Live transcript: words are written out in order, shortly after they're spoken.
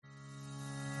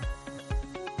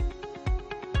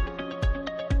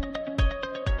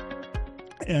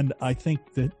And I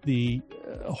think that the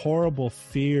horrible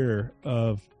fear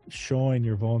of showing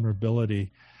your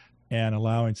vulnerability and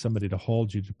allowing somebody to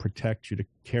hold you, to protect you, to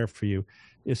care for you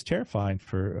is terrifying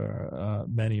for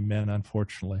many men,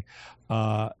 unfortunately.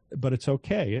 But it's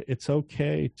okay. It's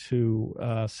okay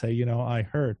to say, you know, I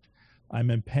hurt.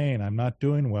 I'm in pain. I'm not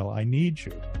doing well. I need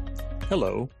you.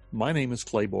 Hello, my name is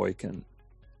Clay Boykin,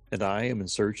 and I am in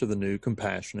search of the new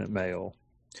compassionate male.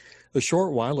 A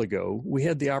short while ago, we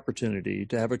had the opportunity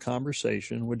to have a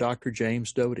conversation with Dr.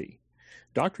 James Doty.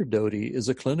 Dr. Doty is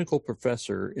a clinical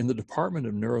professor in the Department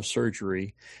of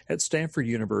Neurosurgery at Stanford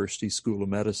University School of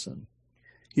Medicine.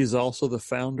 He is also the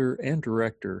founder and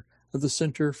director of the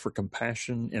Center for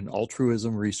Compassion and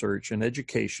Altruism Research and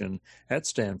Education at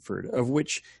Stanford, of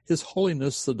which His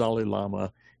Holiness the Dalai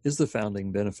Lama is the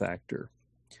founding benefactor.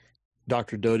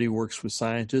 Dr. Doty works with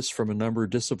scientists from a number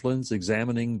of disciplines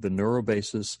examining the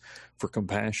neurobasis for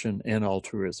compassion and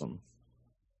altruism.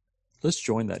 Let's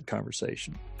join that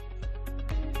conversation.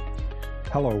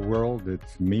 Hello, world.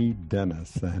 It's me,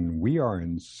 Dennis, and we are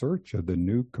in search of the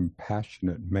new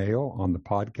compassionate male on the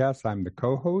podcast. I'm the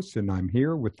co-host, and I'm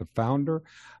here with the founder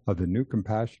of the new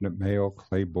compassionate male,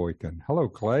 Clay Boykin. Hello,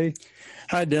 Clay.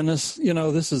 Hi, Dennis. You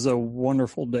know, this is a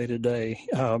wonderful day today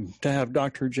to have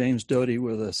Dr. James Doty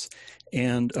with us.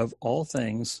 And of all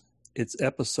things, it's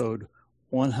episode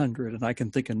 100, and I can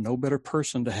think of no better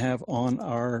person to have on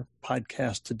our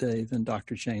podcast today than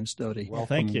Dr. James Doty. Welcome,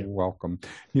 thank you. Welcome.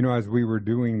 You know, as we were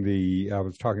doing I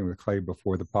was talking with Clay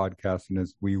before the podcast, and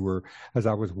as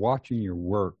I was watching your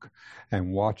work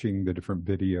and watching the different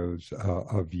videos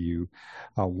of you,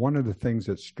 one of the things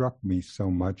that struck me so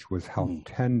much was how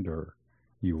tender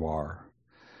you are.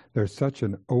 There's such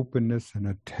an openness and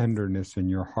a tenderness in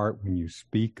your heart when you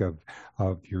speak of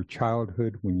your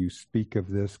childhood, when you speak of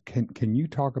this. Can you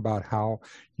talk about how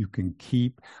you can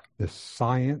keep the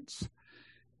science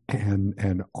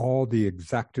and all the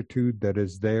exactitude that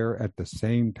is there at the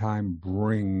same time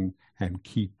bring and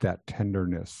keep that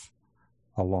tenderness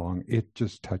along? It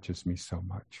just touches me so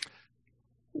much.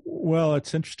 Well,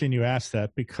 it's interesting you asked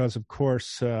that because, of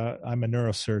course, I'm a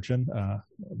neurosurgeon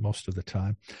most of the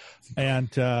time, and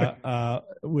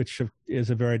which is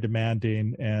a very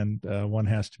demanding, and one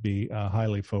has to be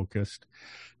highly focused.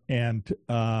 And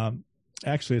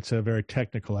actually, it's a very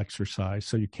technical exercise,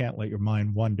 so you can't let your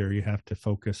mind wander. You have to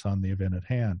focus on the event at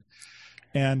hand.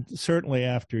 And certainly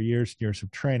after years and years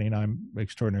of training, I'm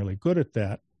extraordinarily good at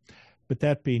that. But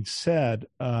that being said,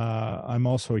 I'm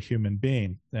also a human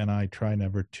being, and I try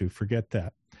never to forget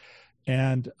that.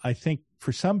 And I think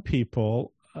for some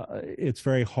people, it's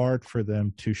very hard for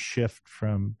them to shift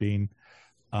from being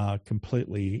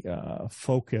completely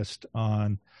focused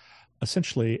on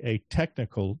essentially a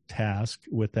technical task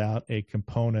without a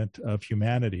component of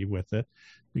humanity with it,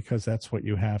 because that's what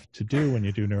you have to do when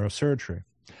you do neurosurgery.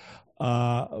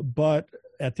 But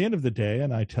at the end of the day,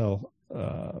 and I tell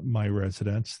my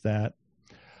residents that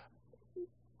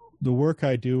the work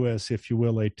I do as, if you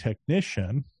will, a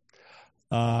technician,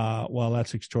 while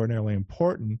that's extraordinarily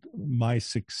important, my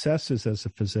successes as a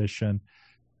physician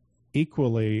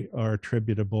equally are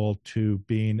attributable to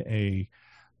being a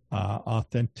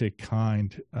authentic,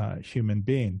 kind human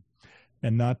being,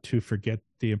 and not to forget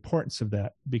the importance of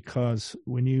that, because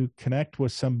when you connect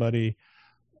with somebody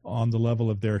on the level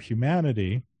of their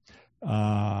humanity,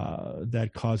 that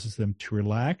causes them to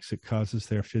relax. It causes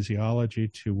their physiology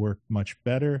to work much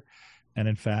better. And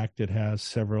in fact, it has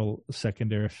several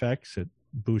secondary effects. It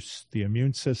boosts the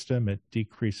immune system. It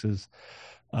decreases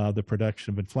the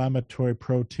production of inflammatory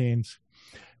proteins.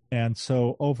 And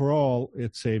so overall,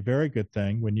 it's a very good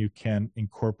thing when you can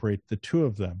incorporate the two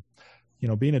of them. You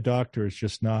know, being a doctor is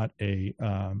just not a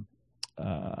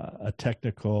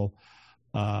technical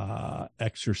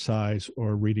exercise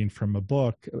or reading from a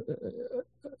book.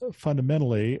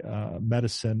 Fundamentally,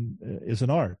 medicine is an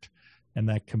art, and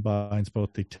that combines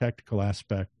both the technical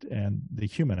aspect and the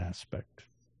human aspect.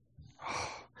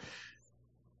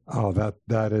 Oh,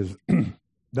 that is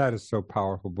that is so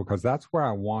powerful, because that's where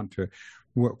I want to.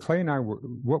 What Clay and I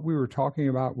what we were talking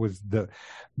about was the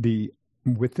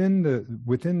within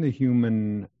the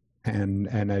human,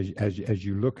 and as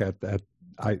you look at that,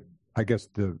 I guess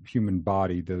the human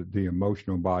body, the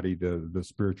emotional body, the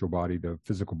spiritual body, the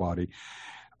physical body,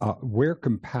 where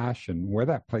compassion, where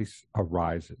that place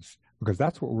arises, because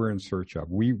that's what we're in search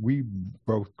of. We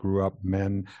both grew up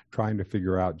men trying to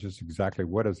figure out just exactly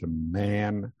what is a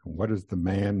man, what is the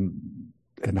man,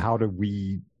 and how do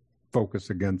we focus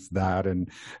against that and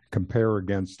compare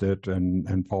against it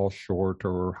and fall short,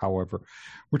 or however.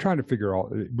 We're trying to figure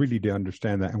out, really to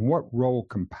understand that, and what role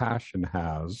compassion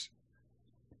has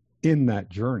in that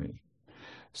journey.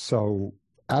 So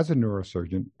as a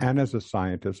neurosurgeon and as a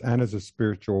scientist and as a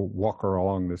spiritual walker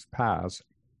along this path.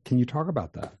 Can you talk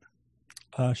about that?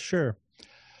 Sure.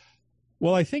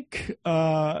 Well, I think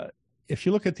if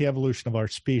you look at the evolution of our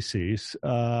species,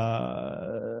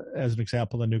 as an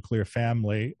example, the nuclear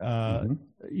family,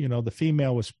 the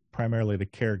female was primarily the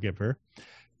caregiver.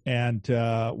 And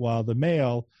while the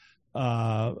male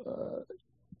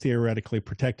theoretically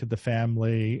protected the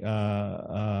family,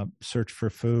 searched for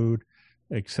food,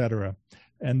 etc.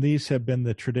 And these have been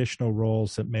the traditional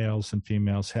roles that males and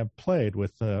females have played,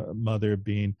 with the mother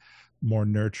being more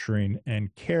nurturing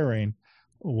and caring,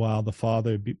 while the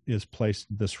father is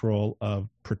placed in this role of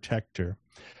protector,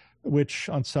 which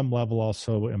on some level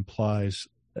also implies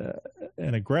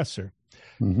an aggressor.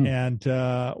 Mm-hmm. And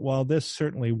while this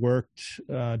certainly worked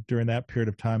during that period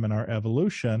of time in our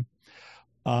evolution,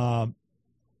 and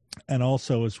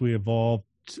also as we evolved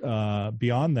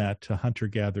beyond that to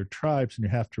hunter-gatherer tribes, and you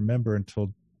have to remember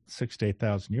until 6,000 to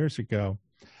 8,000 years ago,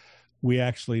 we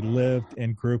actually lived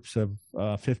in groups of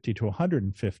 50 to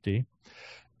 150,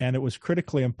 and it was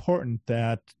critically important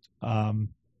that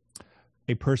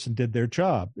a person did their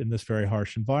job in this very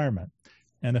harsh environment.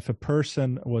 And if a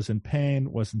person was in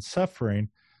pain, was in suffering,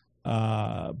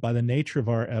 by the nature of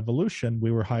our evolution,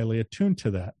 we were highly attuned to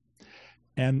that.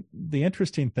 And the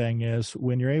interesting thing is,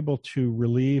 when you're able to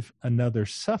relieve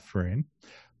another's suffering,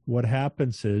 what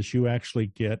happens is you actually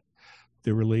get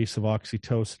the release of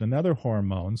oxytocin and other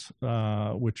hormones,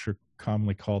 which are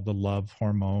commonly called the love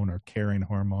hormone or caring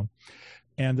hormone.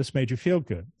 And this made you feel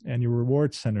good, and your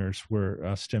reward centers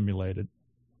were stimulated.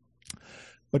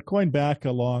 But going back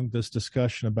along this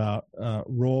discussion about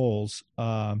roles,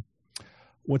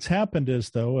 what's happened is,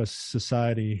 though, as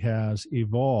society has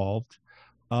evolved,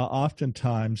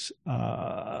 oftentimes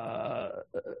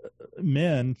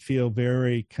men feel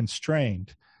very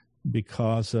constrained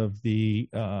because of the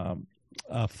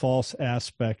false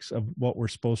aspects of what we're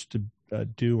supposed to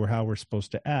do or how we're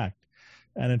supposed to act.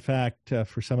 And in fact,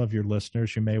 for some of your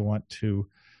listeners, you may want to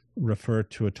refer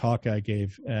to a talk I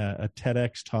gave, a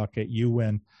TEDx talk at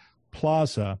UN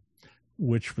Plaza,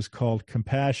 which was called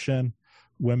Compassion,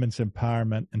 Women's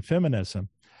Empowerment, and Feminism.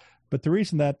 But the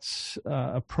reason that's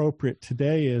appropriate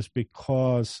today is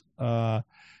because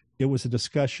it was a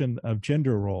discussion of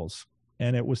gender roles.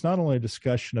 And it was not only a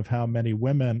discussion of how many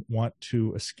women want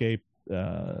to escape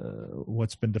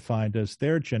what's been defined as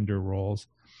their gender roles.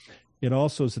 It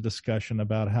also is a discussion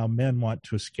about how men want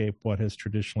to escape what has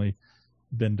traditionally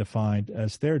been defined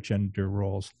as their gender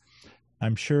roles.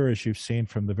 I'm sure, as you've seen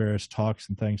from the various talks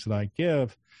and things that I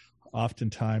give,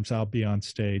 oftentimes I'll be on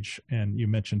stage, and you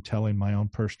mentioned telling my own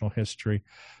personal history.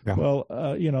 Yeah. Well,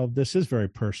 this is very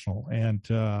personal, and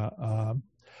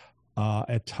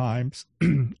at times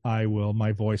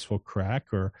my voice will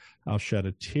crack, or I'll shed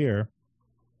a tear.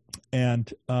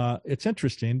 And it's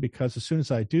interesting because as soon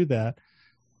as I do that,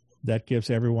 that gives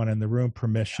everyone in the room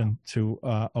permission to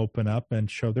open up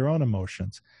and show their own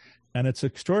emotions. And it's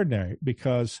extraordinary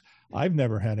because I've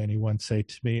never had anyone say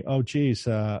to me, oh, geez,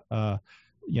 it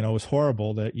was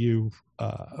horrible that you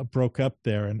broke up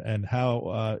there, and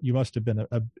how you must have been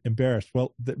embarrassed.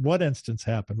 Well, one instance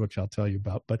happened, which I'll tell you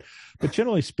about. But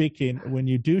generally speaking, when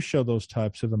you do show those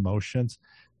types of emotions,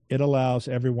 it allows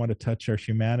everyone to touch our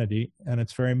humanity, and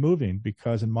it's very moving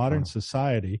because in modern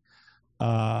society,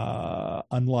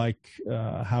 unlike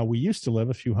how we used to live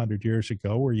a few hundred years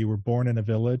ago, where you were born in a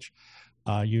village,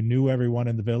 you knew everyone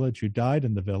in the village, you died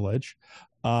in the village,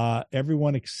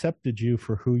 everyone accepted you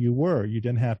for who you were. You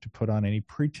didn't have to put on any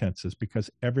pretenses because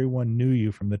everyone knew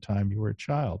you from the time you were a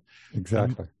child.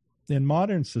 Exactly. In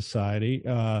modern society,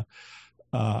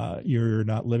 you're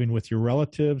not living with your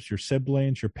relatives, your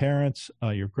siblings, your parents,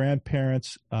 your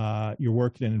grandparents. You're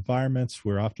working in environments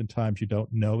where oftentimes you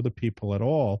don't know the people at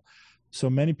all. So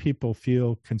many people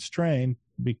feel constrained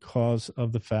because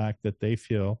of the fact that they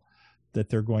feel that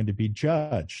they're going to be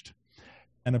judged.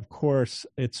 And of course,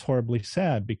 it's horribly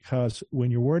sad because when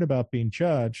you're worried about being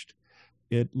judged,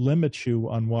 it limits you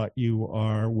on what you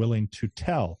are willing to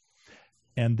tell.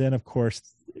 And then, of course,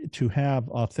 to have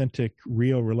authentic,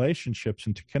 real relationships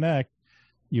and to connect,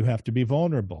 you have to be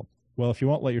vulnerable. Well, if you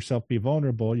won't let yourself be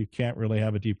vulnerable, you can't really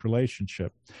have a deep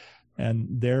relationship. And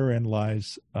therein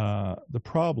lies the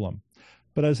problem.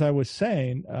 But as I was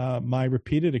saying, my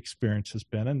repeated experience has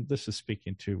been, and this is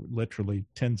speaking to literally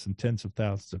tens and tens of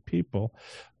thousands of people,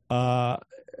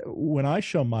 when I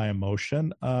show my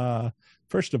emotion,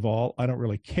 first of all, I don't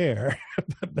really care.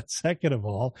 But second of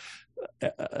all,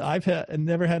 I've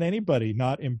never had anybody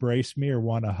not embrace me or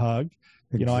want a hug.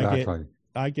 Exactly.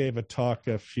 I gave a talk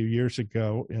a few years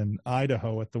ago in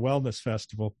Idaho at the Wellness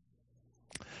Festival,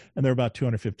 and there were about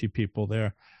 250 people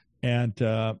there. And,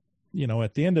 you know,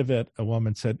 at the end of it, a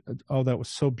woman said, "Oh, that was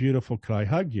so beautiful. Could I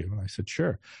hug you?" And I said,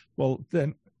 "Sure." Well,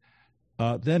 then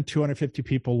 250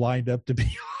 people lined up to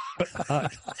be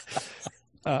hugged.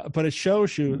 But it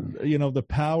shows you, you know, the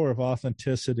power of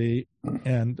authenticity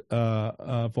and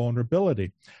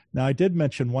vulnerability. Now, I did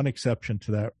mention one exception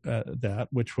to that,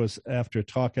 which was after a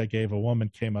talk I gave, a woman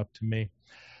came up to me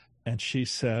and she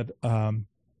said,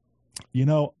 you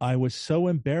know, I was so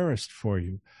embarrassed for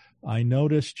you. I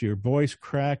noticed your voice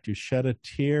cracked, you shed a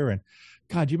tear, and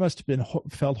God, you must have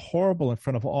felt horrible in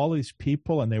front of all these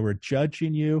people, and they were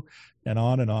judging you, and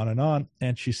on and on and on.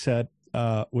 And she said,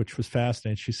 which was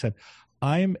fascinating, she said,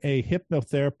 "I'm a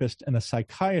hypnotherapist and a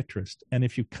psychiatrist, and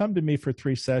if you come to me for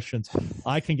 3 sessions,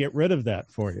 I can get rid of that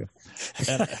for you."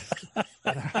 And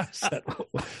I said,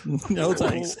 "No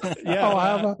thanks." Yeah.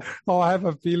 I have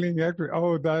a feeling.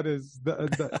 Oh, that is.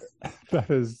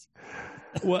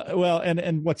 Well,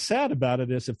 and what's sad about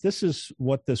it is, if this is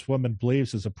what this woman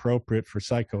believes is appropriate for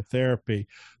psychotherapy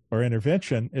or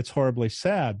intervention, it's horribly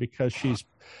sad, because she's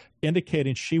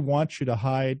indicating she wants you to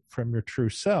hide from your true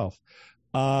self.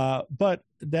 But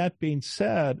that being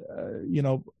said, you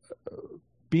know,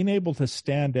 being able to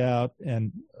stand out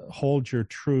and hold your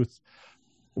truth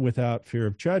without fear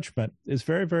of judgment is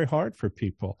very, very hard for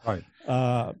people. Right.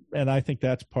 And I think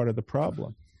that's part of the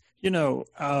problem. You know,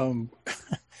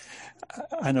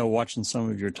 I know watching some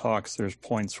of your talks, there's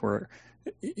points where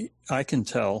I can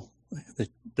tell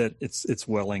that it's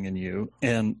welling in you.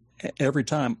 And every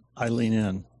time I lean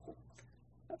in,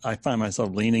 I find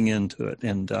myself leaning into it,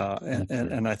 and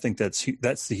I think that's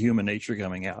the human nature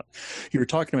coming out. You were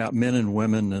talking about men and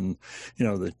women, and you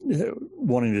know,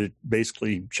 wanting to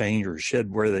basically change or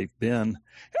shed where they've been.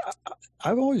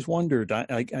 I've always wondered.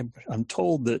 I'm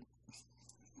told that,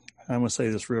 I'm going to say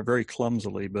this very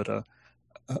clumsily, but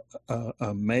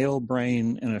a male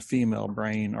brain and a female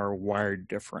brain are wired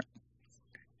different.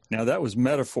 Now, that was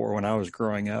metaphor when I was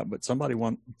growing up, but somebody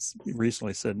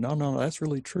recently said, no, that's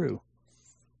really true.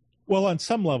 Well, on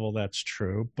some level, that's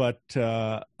true. But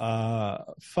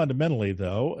fundamentally,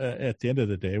 though, at the end of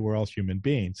the day, we're all human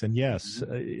beings. And yes,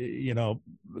 you know,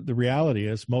 the reality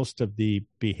is most of the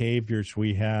behaviors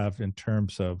we have in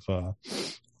terms of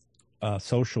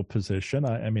social position,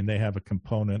 I mean, they have a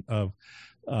component of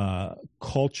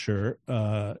culture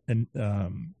and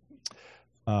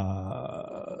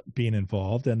being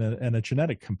involved, and a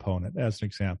genetic component. As an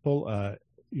example,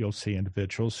 you'll see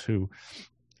individuals who,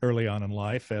 early on in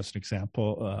life, as an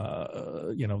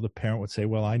example, you know, the parent would say,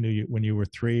 "Well, I knew you when you were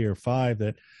 3 or 5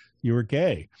 that you were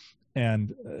gay,"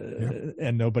 and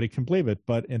nobody can believe it,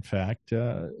 but in fact,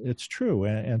 it's true.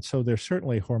 And so there's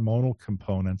certainly hormonal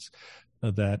components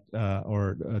that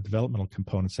or developmental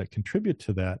components that contribute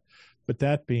to that. But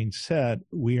that being said,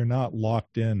 we are not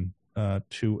locked in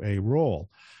to a role,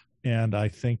 and I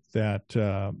think that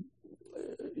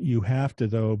you have to,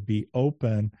 though, be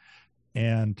open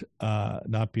and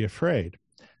not be afraid.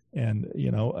 And,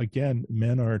 you know, again,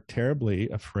 men are terribly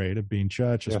afraid of being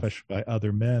judged, especially by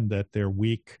other men, that they're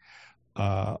weak,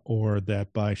 or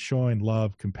that by showing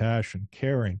love, compassion,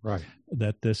 caring,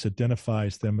 that this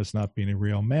identifies them as not being a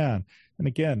real man. And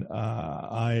again,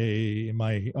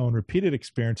 my own repeated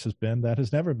experience has been that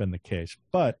has never been the case.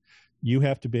 But you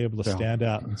have to be able to stand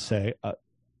out and say,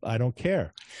 I don't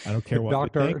care. I don't care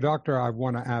what you think. Doctor, I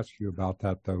want to ask you about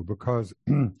that, though, because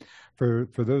for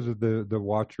those of the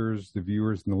watchers, the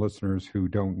viewers, and the listeners who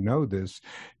don't know this,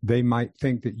 they might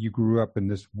think that you grew up in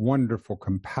this wonderful,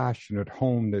 compassionate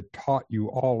home that taught you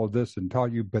all of this and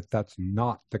taught you, but that's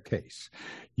not the case.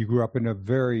 You grew up in a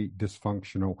very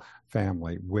dysfunctional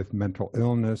family with mental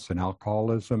illness and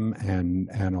alcoholism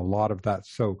and a lot of that.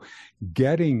 So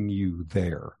getting you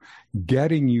there,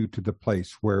 getting you to the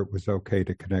place where it was okay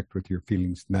to connect with your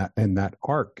feelings and that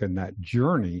arc and that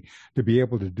journey, to be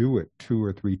able to do it 2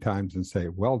 or 3 times and say,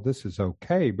 well, this is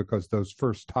okay, because those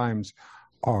first times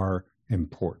are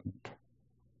important.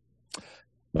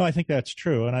 No, I think that's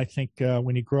true. And I think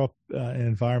when you grow up in an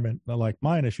environment like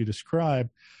mine, as you described,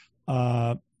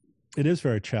 it is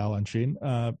very challenging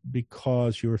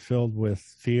because you were filled with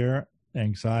fear,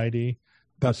 anxiety.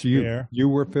 That's despair. You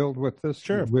were filled with this,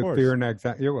 sure, with course. Fear and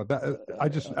anxiety. Yeah, well,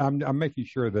 I'm making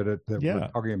sure that we're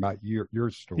talking about your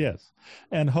story. Yes,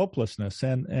 and hopelessness,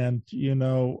 and you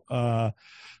know,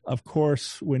 of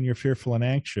course, when you're fearful and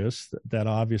anxious, that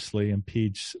obviously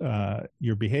impedes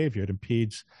your behavior. It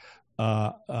impedes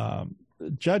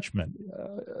judgment.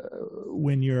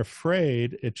 When you're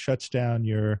afraid, it shuts down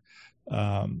your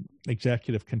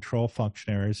executive control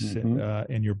functionaries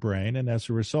in your brain, and as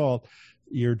a result,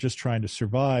 you're just trying to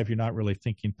survive. You're not really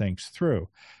thinking things through.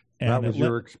 And that was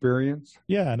your experience?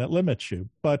 Yeah, and it limits you.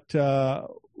 But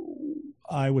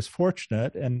I was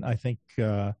fortunate, and I think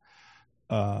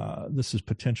this is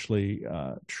potentially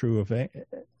true of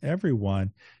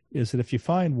everyone, is that if you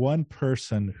find one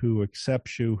person who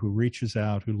accepts you, who reaches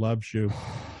out, who loves you,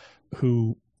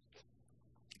 who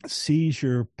sees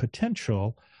your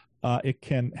potential, it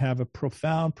can have a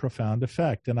profound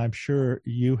effect. And I'm sure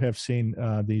you have seen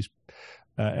these.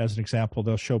 As an example,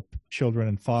 they'll show children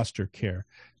in foster care,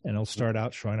 and it'll start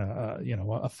out showing a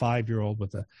 5-year-old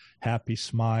with a happy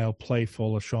smile,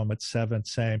 playful. They'll show him at 7,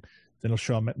 same. Then he'll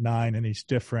show him at 9, and he's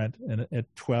different. And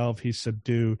at 12, he's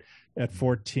subdued. At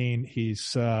 14,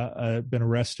 he's been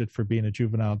arrested for being a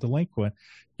juvenile delinquent.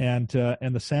 And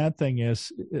the sad thing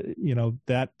is,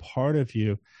 that part of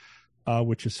you,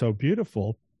 which is so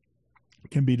beautiful,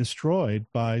 can be destroyed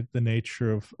by the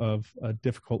nature of a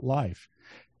difficult life.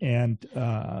 And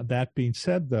that being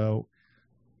said, though,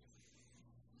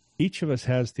 each of us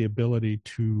has the ability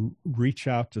to reach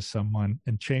out to someone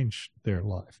and change their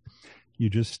life. You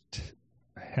just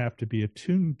have to be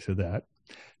attuned to that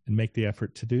and make the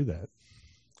effort to do that.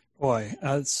 Boy,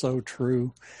 that's so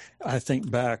true. I think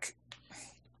back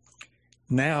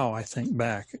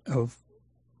of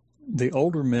the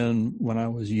older men when I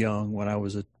was young, when I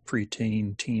was a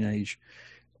preteen, teenage,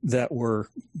 that were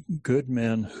good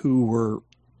men who were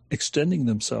extending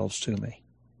themselves to me.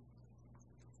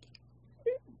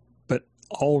 But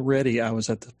already I was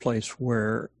at the place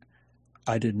where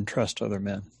I didn't trust other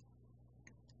men.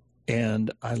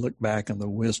 And I look back on the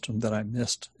wisdom that I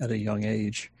missed at a young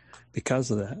age because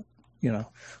of that.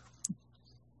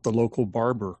 The local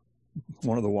barber,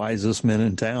 one of the wisest men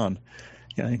in town.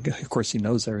 Of course, he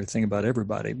knows everything about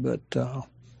everybody, but that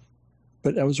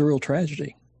was a real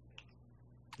tragedy.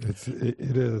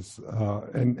 It is,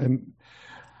 and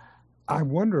I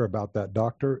wonder about that,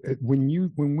 Doctor.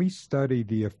 When we study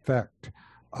the effect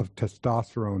of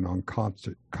testosterone on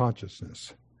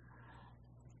consciousness,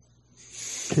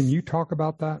 can you talk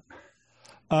about that?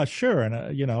 Sure. And,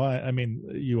 I mean,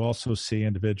 you also see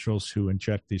individuals who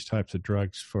inject these types of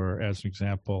drugs for, as an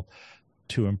example,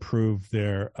 to improve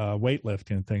their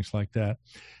weightlifting and things like that.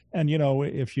 And,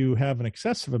 if you have an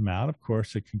excessive amount, of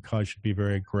course, it can cause you to be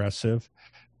very aggressive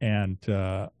and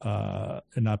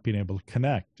not being able to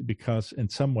connect, because in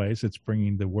some ways it's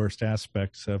bringing the worst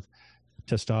aspects of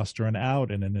testosterone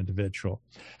out in an individual.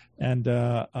 And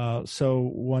so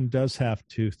one does have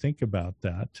to think about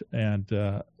that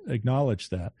and acknowledge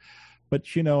that. But,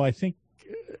 I think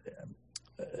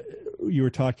you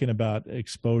were talking about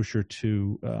exposure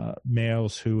to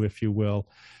males who, if you will,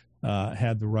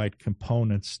 had the right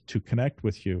components to connect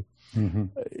with you.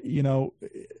 Mm-hmm.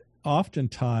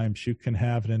 Oftentimes you can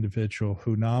have an individual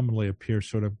who nominally appears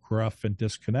sort of gruff and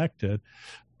disconnected,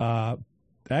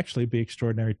 actually be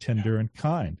extraordinarily tender and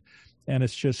kind. And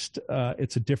it's just,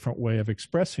 it's a different way of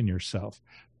expressing yourself,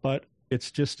 but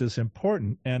it's just as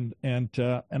important. And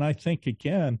I think,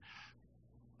 again,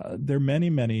 there are many,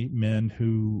 many men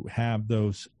who have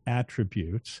those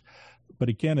attributes, but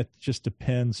again, it just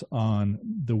depends on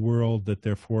the world that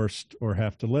they're forced or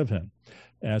have to live in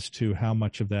as to how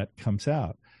much of that comes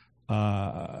out.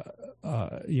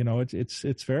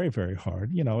 It's very, very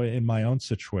hard. In my own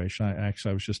situation, I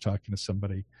was just talking to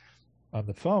somebody on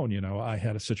the phone. I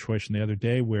had a situation the other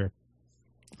day where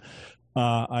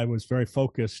I was very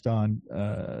focused on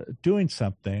doing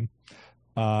something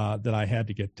that I had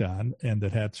to get done and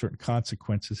that had certain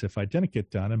consequences if I didn't get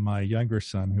done. And my younger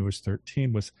son, who was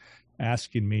 13, was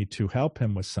asking me to help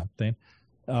him with something,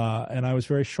 and I was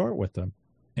very short with him.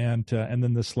 And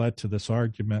then this led to this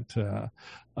argument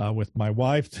with my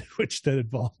wife, which then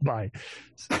involved my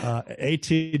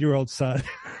 18-year-old son.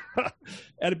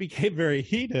 And it became very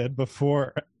heated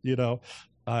before,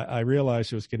 I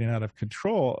realized it was getting out of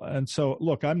control. And so,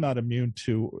 look, I'm not immune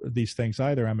to these things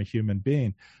either. I'm a human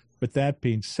being. But that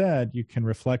being said, you can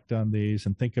reflect on these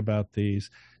and think about these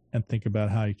and think about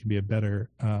how you can be a better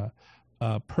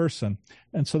person.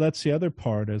 And so that's the other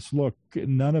part is, look,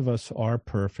 none of us are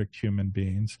perfect human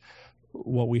beings.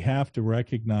 What we have to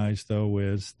recognize, though,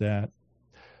 is that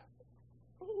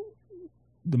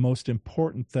the most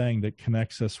important thing that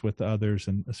connects us with others,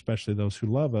 and especially those who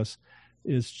love us,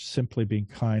 is simply being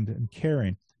kind and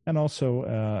caring, and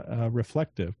also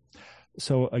reflective.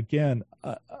 So again,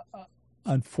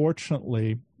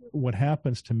 unfortunately, what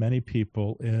happens to many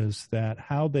people is that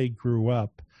how they grew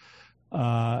up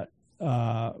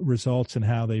results in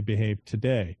how they behave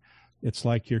today. It's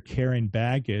like you're carrying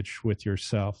baggage with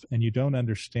yourself, and you don't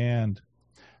understand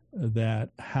that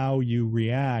how you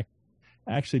react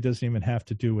actually doesn't even have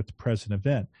to do with the present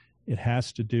event. It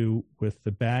has to do with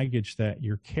the baggage that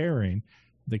you're carrying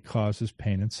that causes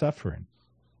pain and suffering.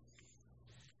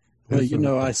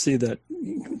 Well, I see that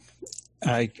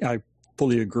I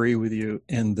fully agree with you.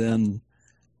 And then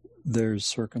there's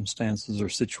circumstances or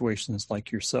situations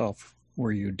like yourself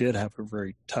where you did have a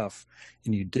very tough,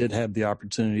 and you did have the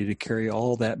opportunity to carry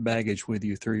all that baggage with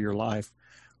you through your life.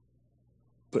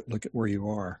 But look at where you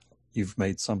are. You've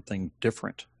made something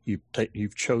different.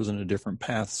 You've chosen a different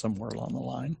path somewhere along the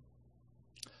line.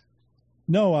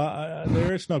 No,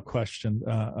 there is no question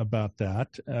about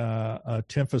that. To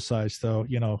emphasize, though,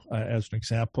 as an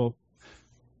example,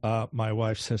 my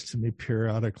wife says to me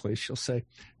periodically, she'll say,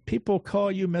 "People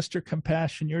call you Mr.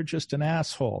 Compassion. You're just an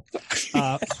asshole."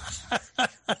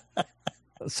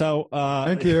 So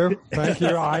thank you.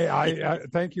 I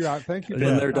thank you. Thank you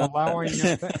for allowing.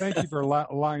 Thank you for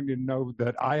allowing me to know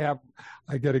that I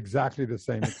get exactly the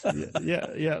same experience.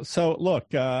 Yeah. So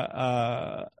look,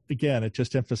 again, it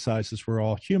just emphasizes we're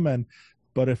all human,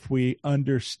 but if we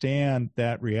understand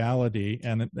that reality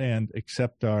and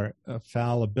accept our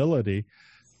fallibility,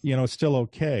 it's still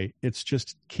okay. It's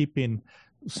just keeping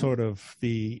sort of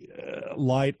the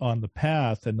light on the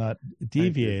path and not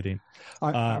deviating.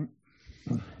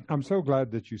 I'm so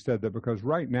glad that you said that, because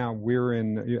right now we're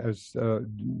as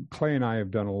Clay and I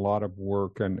have done a lot of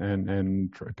work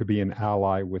and to be an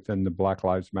ally within the Black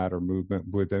Lives Matter movement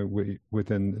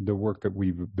within the work that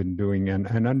we've been doing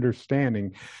and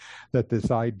understanding that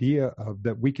this idea of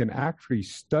that we can actually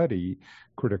study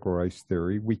critical race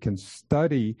theory, we can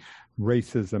study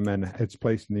racism and its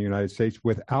place in the United States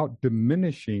without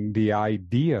diminishing the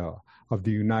idea of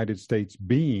the United States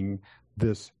being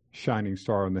this shining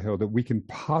star on the hill, that we can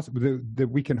that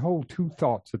we can hold two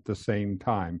thoughts at the same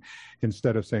time,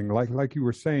 instead of saying like you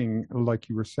were saying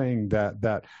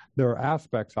that there are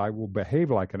aspects I will behave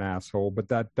like an asshole, but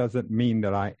that doesn't mean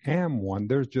that I am one.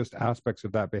 There's just aspects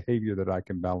of that behavior that I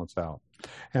can balance out,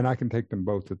 and I can take them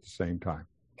both at the same time.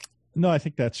 No, I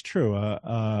think that's true.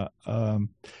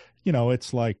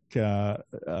 It's like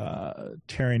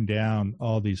tearing down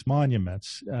all these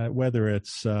monuments, whether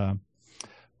it's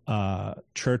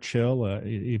Churchill,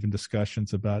 even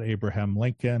discussions about Abraham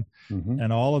Lincoln,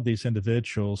 and all of these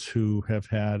individuals who have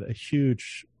had a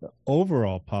huge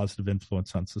overall positive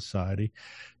influence on society.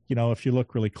 If you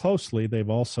look really closely, they've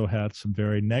also had some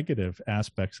very negative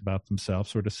aspects about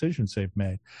themselves or decisions they've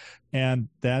made. And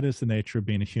that is the nature of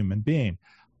being a human being.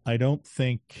 I don't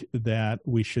think that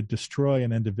we should destroy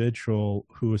an individual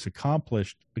who has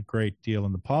accomplished a great deal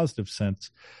in the positive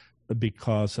sense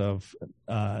because of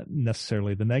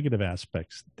necessarily the negative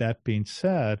aspects. That being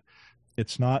said,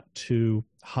 it's not to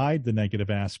hide the negative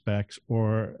aspects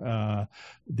or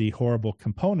the horrible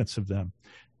components of them.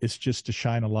 It's just to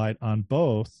shine a light on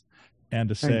both and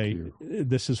to say,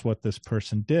 this is what this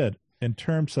person did. In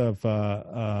terms of,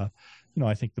 I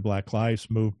think the Black Lives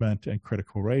Movement and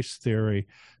critical race theory,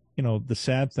 the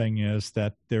sad thing is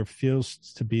that there feels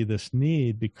to be this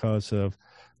need because of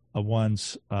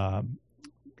one's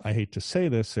I hate to say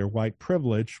this, their white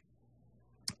privilege,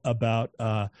 about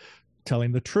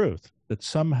telling the truth, that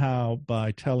somehow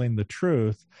by telling the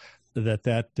truth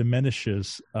that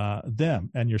diminishes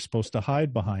them, and you're supposed to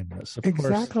hide behind this. Of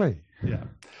exactly.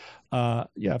 Course,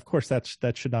 of course,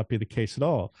 that should not be the case at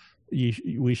all.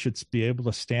 We should be able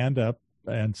to stand up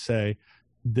and say,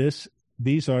 these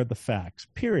are the facts,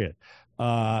 period.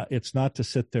 It's not to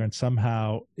sit there and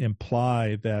somehow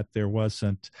imply that there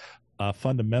wasn't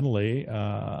fundamentally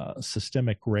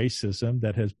systemic racism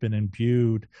that has been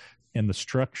imbued in the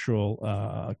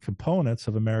structural components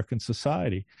of American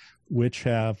society, which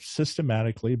have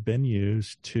systematically been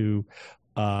used to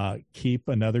keep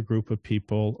another group of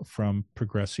people from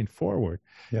progressing forward.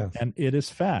 Yes. And it is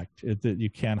fact that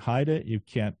you can't hide it, you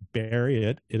can't bury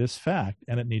it. It is fact,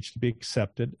 and it needs to be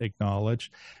accepted,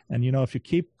 acknowledged. And if you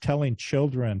keep telling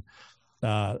children,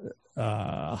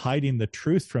 hiding the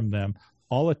truth from them,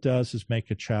 all it does is make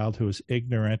a child who is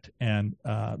ignorant and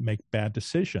make bad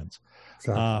decisions.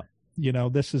 Exactly.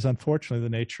 This is unfortunately the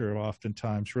nature of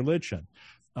oftentimes religion.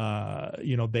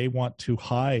 They want to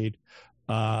hide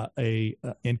a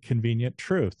inconvenient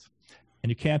truth, and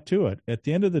you can't do it. At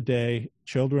the end of the day,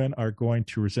 children are going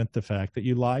to resent the fact that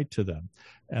you lied to them,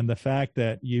 and the fact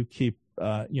that you keep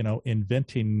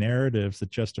inventing narratives that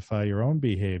justify your own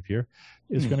behavior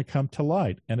is going to come to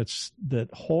light. And it's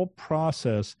that whole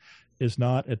process is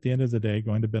not, at the end of the day,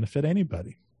 going to benefit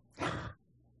anybody.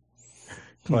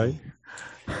 Clay?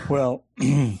 Well,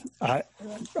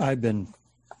 I've been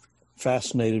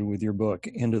fascinated with your book,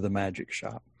 Into the Magic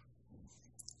Shop.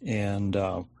 And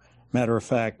matter of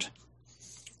fact,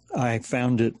 I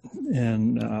found it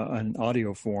in an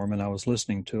audio form, and I was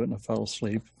listening to it, and I fell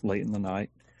asleep late in the night.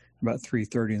 About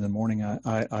 3:30 in the morning,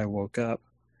 I woke up,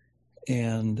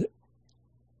 and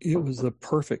it was the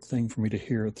perfect thing for me to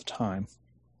hear at the time.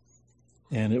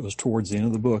 and it was towards the end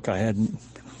of the book. I hadn't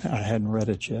read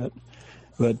it yet,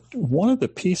 but one of the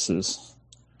pieces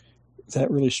that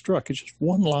really struck is just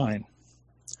one line.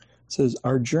 It says,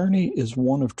 "Our journey is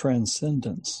one of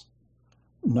transcendence,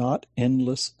 not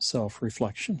endless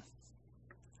self-reflection."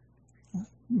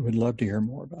 We'd love to hear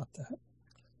more about that.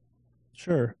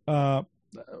 Sure.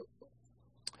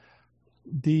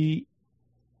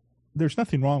 There's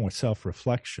nothing wrong with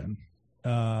self-reflection,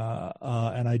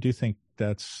 and I do think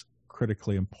that's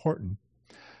critically important.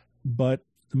 But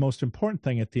the most important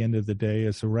thing at the end of the day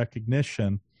is a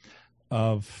recognition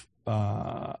of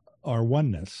our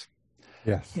oneness.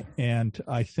 Yes. And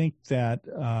I think that,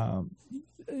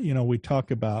 we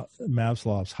talk about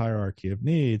Maslow's hierarchy of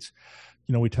needs.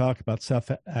 We talk about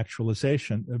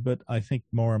self-actualization, but I think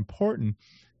more important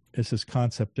is this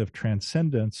concept of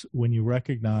transcendence when you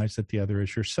recognize that the other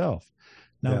is yourself.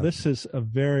 Now, This is a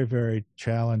very, very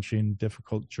challenging,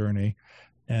 difficult journey,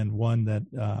 and one that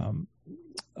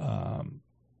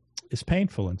is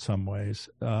painful in some ways.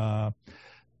 But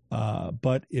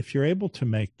if you're able to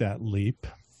make that leap,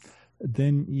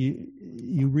 then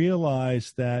you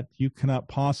realize that you cannot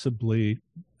possibly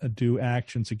do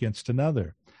actions against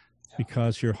another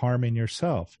because you're harming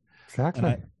yourself.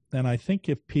 Exactly. And I think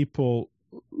if people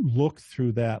look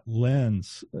through that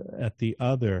lens at the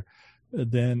other,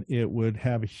 then it would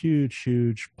have a huge,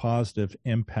 huge positive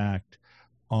impact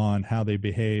on how they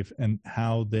behave and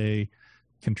how they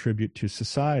contribute to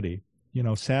society.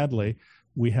 Sadly,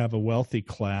 we have a wealthy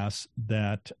class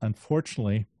that,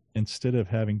 unfortunately, instead of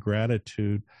having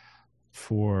gratitude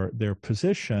for their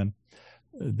position,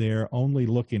 they're only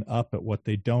looking up at what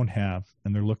they don't have,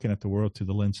 and they're looking at the world through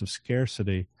the lens of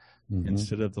scarcity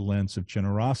instead of the lens of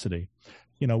generosity.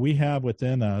 We have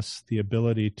within us the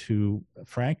ability to,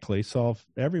 frankly, solve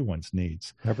everyone's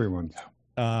needs. Everyone's.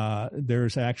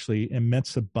 There's actually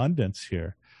immense abundance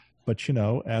here. But,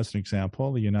 as an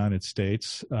example, the United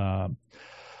States,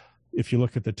 if you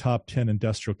look at the top 10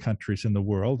 industrial countries in the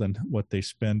world and what they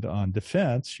spend on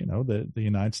defense, the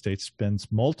United States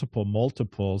spends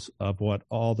multiples of what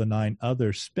all the 9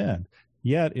 others spend.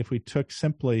 Yet, if we took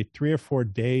simply 3 or 4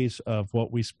 days of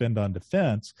what we spend on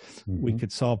defense, we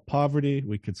could solve poverty,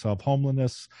 we could solve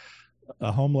homelessness,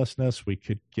 we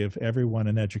could give everyone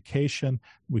an education,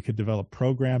 we could develop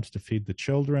programs to feed the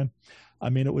children. I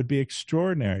mean, it would be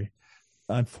extraordinary.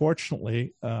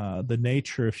 Unfortunately, the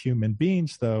nature of human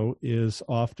beings, though, is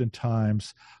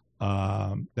oftentimes,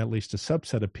 at least a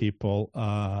subset of people,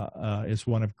 is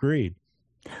one of greed.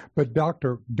 But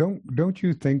doctor, don't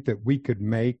you think that we could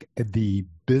make the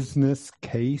business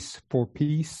case for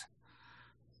peace?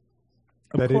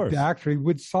 That it actually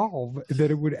would solve,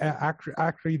 that it would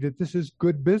actually that this is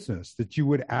good business, that you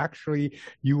would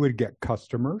get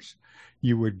customers,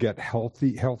 you would get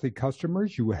healthy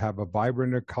customers, you would have a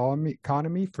vibrant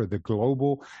economy for the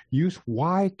global use.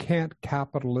 Why can't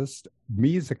capitalists,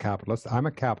 me as a capitalist, I'm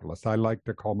a capitalist, I like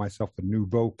to call myself the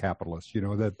nouveau capitalist,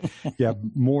 that you have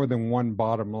more than one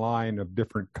bottom line of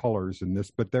different colors in this,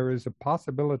 but there is a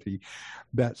possibility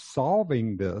that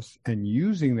solving this and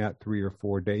using that 3 or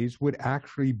 4 days would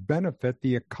actually benefit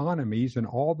the economies and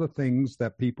all the things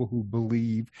that people who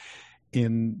believe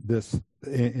in this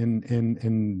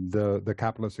in the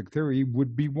capitalistic theory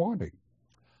would be wanting.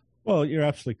 Well, you're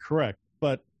absolutely correct,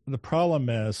 but the problem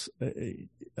is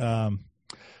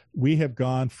we have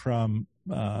gone from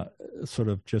sort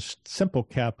of just simple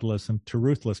capitalism to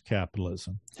ruthless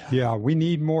capitalism. Yeah, we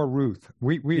need more Ruth.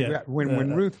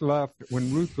 When Ruth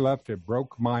left, it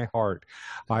broke my heart.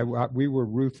 We were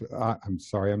Ruth. I'm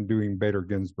sorry, I'm doing Bader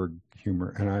Ginsburg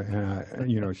humor,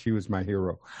 and she was my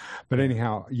hero. But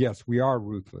anyhow, yes, we are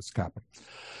ruthless capitalists.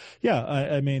 Yeah,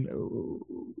 I mean,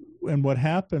 and what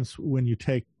happens when you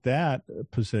take that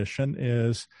position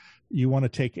is you want to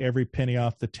take every penny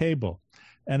off the table.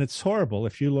 And it's horrible.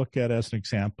 If you look at, as an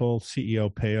example,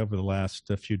 CEO pay over the last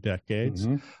few decades,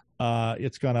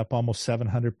 it's gone up almost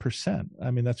 700%.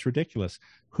 I mean, that's ridiculous.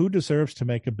 Who deserves to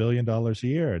make $1 billion a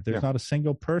year? There's not a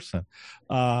single person.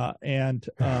 And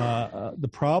the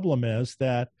problem is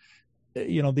that,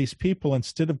 these people,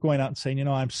 instead of going out and saying,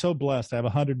 I'm so blessed, I have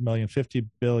 100 million, 50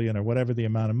 billion, or whatever the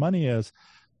amount of money is,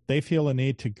 they feel a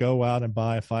need to go out and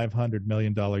buy a $500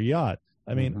 million yacht.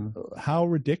 I mean, how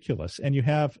ridiculous. And you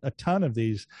have a ton of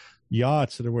these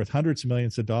yachts that are worth hundreds of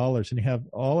millions of dollars, and you have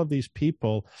all of these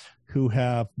people who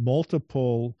have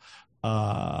multiple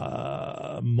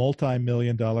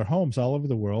multi-million-dollar homes all over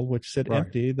the world, which sit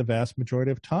empty the vast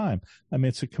majority of time. I mean,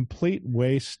 it's a complete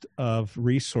waste of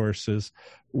resources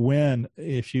when,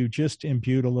 if you just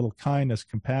imbued a little kindness,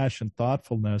 compassion,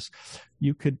 thoughtfulness,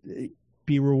 you could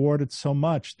be rewarded so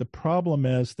much. The problem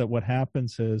is that what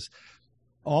happens is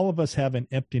all of us have an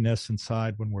emptiness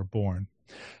inside when we're born.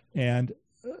 And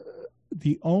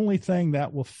the only thing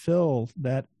that will fill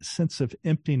that sense of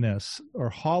emptiness or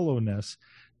hollowness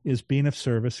is being of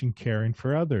service and caring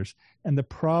for others. And the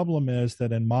problem is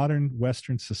that in modern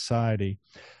Western society,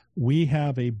 we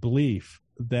have a belief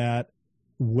that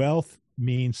wealth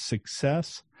means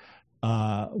success,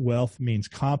 wealth means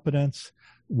competence,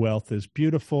 wealth is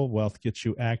beautiful, wealth gets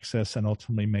you access and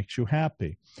ultimately makes you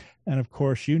happy. And of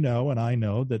course, you know, and I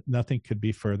know that nothing could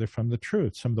be further from the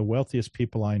truth. Some of the wealthiest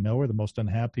people I know are the most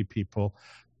unhappy people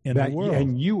in the world.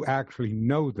 And you actually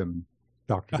know them,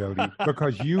 Dr. Doty,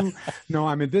 because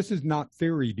this is not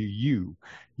theory to you.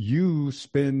 You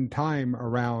spend time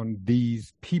around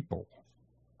these people.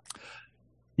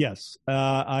 Yes,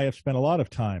 I have spent a lot of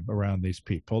time around these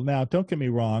people. Now, don't get me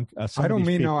wrong. I don't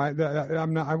mean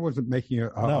I'm not. I wasn't making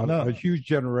a huge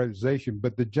generalization,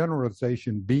 but the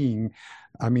generalization being,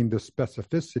 the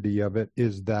specificity of it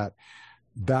is that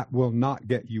will not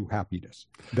get you happiness.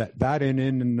 That in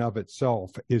and of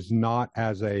itself is not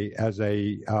as a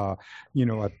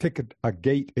ticket, a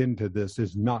gate into this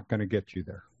is not going to get you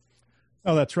there.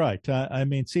 Oh, that's right.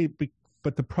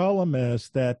 But the problem is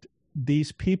that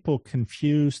these people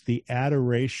confuse the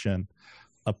adoration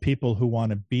of people who want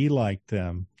to be like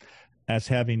them as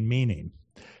having meaning.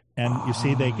 And you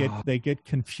see, they get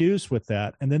confused with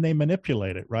that, and then they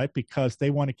manipulate it, right? Because they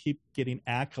want to keep getting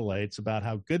accolades about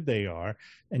how good they are.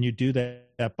 And you do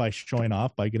that by showing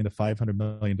off, by getting a $500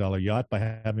 million yacht, by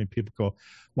having people go,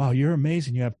 wow, you're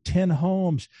amazing. You have 10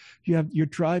 homes. You're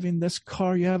driving this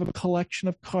car. You have a collection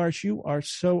of cars. You are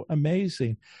so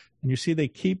amazing. And you see, they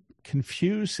keep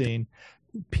confusing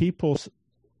people's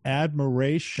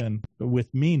admiration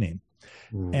with meaning.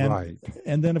 Right.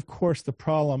 And then, of course, the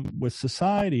problem with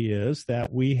society is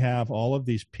that we have all of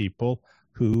these people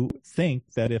who think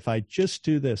that if I just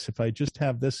do this, if I just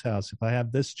have this house, if I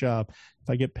have this job, if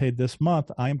I get paid this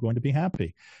month, I'm going to be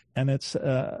happy. And it's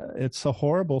a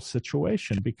horrible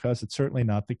situation, because it's certainly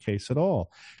not the case at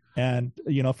all. And,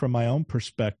 from my own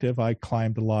perspective, I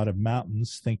climbed a lot of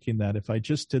mountains thinking that if I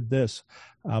just did this,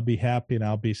 I'll be happy and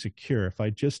I'll be secure. If I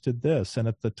just did this, and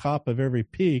at the top of every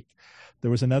peak, there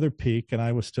was another peak, and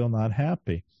I was still not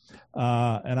happy.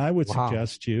 And I would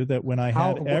suggest to you that when I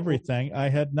had everything, I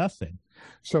had nothing.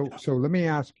 So let me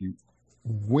ask you,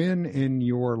 when in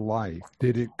your life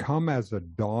did it come as a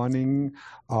dawning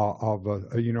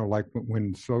like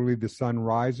when slowly the sun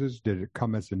rises? Did it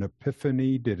come as an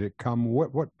epiphany? Did it come,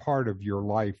 what part of your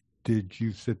life did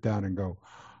you sit down and go,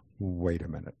 wait a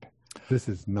minute, this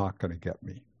is not going to get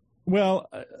me? Well,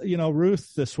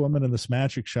 Ruth, this woman in this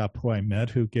magic shop who I met,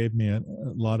 who gave me a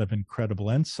lot of incredible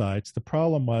insights. The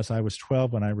problem was I was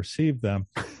 12 when I received them,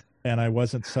 and I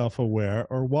wasn't self-aware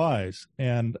or wise.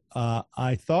 And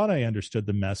I thought I understood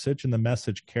the message, and the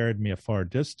message carried me a far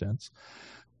distance.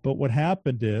 But what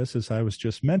happened is, as I was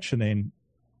just mentioning,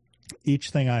 each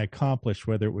thing I accomplished,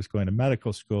 whether it was going to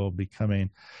medical school,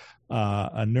 becoming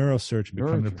a neurosurgeon,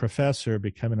 becoming a professor,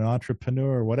 becoming an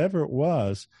entrepreneur, whatever it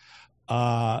was,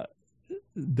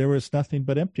 there was nothing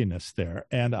but emptiness there.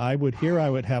 And I would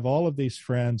have all of these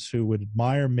friends who would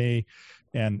admire me.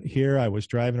 And here I was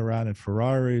driving around in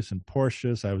Ferraris and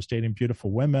Porsches. I was dating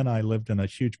beautiful women. I lived in a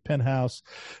huge penthouse,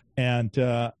 and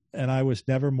I was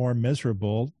never more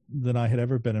miserable than I had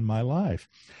ever been in my life.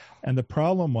 And the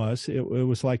problem was, it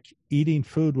was like eating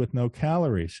food with no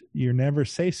calories. You're never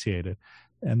satiated.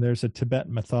 And there's a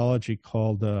Tibetan mythology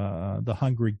called the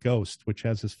hungry ghost, which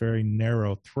has this very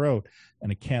narrow throat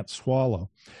and it can't swallow.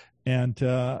 And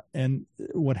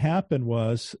what happened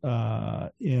was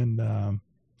in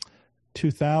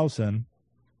 2000,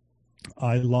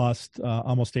 I lost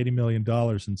almost $80 million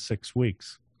in 6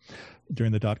 weeks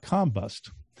during the dot-com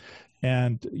bust.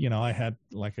 And, I had,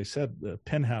 like I said, the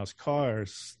penthouse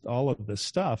cars, all of this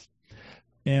stuff.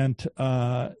 And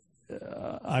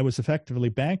I was effectively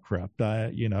bankrupt,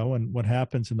 and what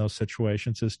happens in those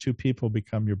situations is two people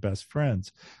become your best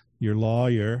friends, your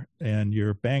lawyer and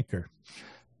your banker.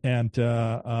 And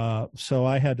so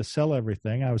I had to sell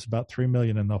everything. I was about $3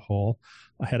 million in the hole.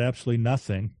 I had absolutely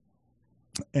nothing.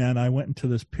 And I went into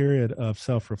this period of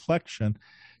self-reflection.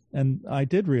 And I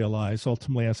did realize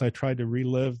ultimately, as I tried to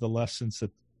relive the lessons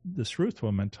that this Ruth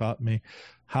woman taught me,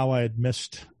 how I had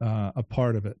missed a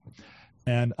part of it.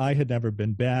 And I had never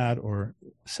been bad or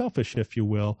selfish, if you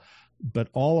will, but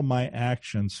all of my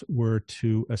actions were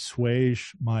to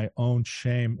assuage my own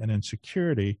shame and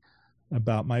insecurity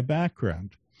about my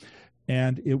background.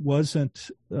 And it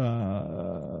wasn't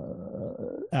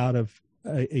out of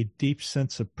a deep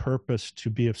sense of purpose to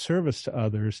be of service to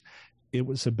others. It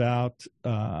was about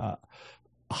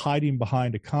hiding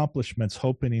behind accomplishments,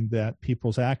 hoping that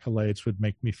people's accolades would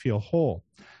make me feel whole.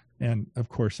 And of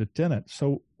course it didn't.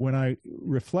 So when I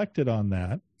reflected on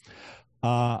that,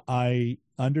 I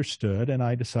understood and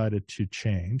I decided to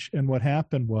change. And what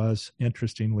happened was,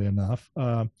 interestingly enough,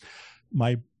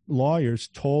 my lawyers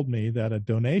told me that a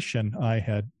donation I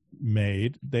had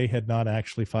made, they had not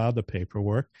actually filed the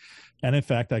paperwork. And in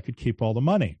fact, I could keep all the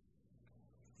money.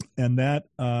 And that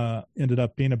ended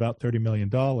up being about $30 million.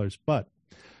 But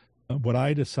what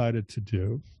I decided to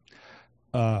do,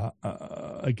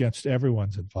 against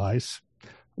everyone's advice,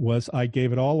 was I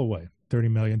gave it all away, $30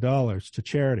 million, to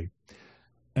charity.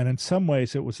 And in some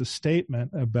ways, it was a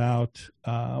statement about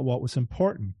what was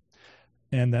important,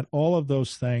 and that all of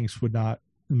those things would not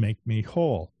make me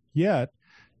whole. Yet,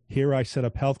 here I set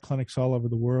up health clinics all over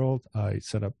the world. I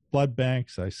set up blood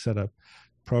banks. I set up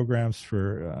programs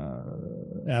for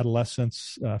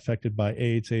adolescents affected by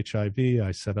AIDS, HIV.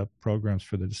 I set up programs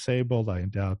for the disabled. I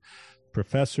endowed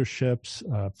professorships,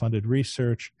 funded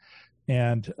research.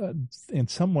 And in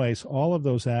some ways, all of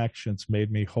those actions made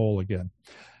me whole again.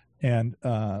 And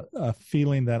a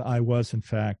feeling that I was, in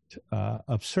fact,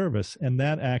 of service. And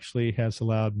that actually has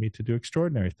allowed me to do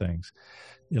extraordinary things.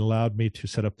 It allowed me to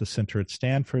set up the center at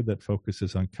Stanford that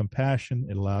focuses on compassion.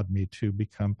 It allowed me to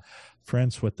become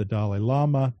friends with the Dalai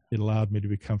Lama. It allowed me to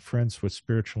become friends with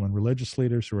spiritual and religious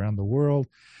leaders around the world.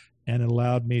 And it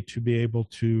allowed me to be able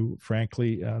to,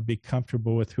 frankly, be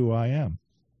comfortable with who I am.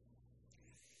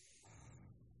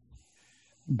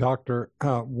 Doctor,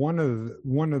 one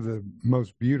of the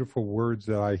most beautiful words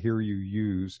that I hear you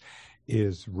use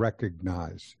is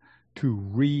recognize, to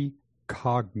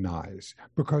recognize,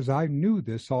 because I knew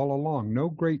this all along. No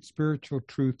great spiritual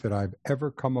truth that I've ever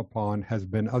come upon has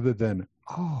been other than,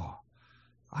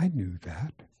 I knew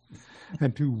that.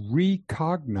 And to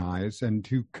recognize and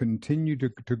to continue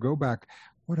to go back,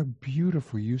 what a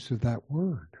beautiful use of that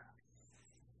word.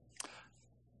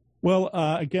 Well,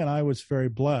 again, I was very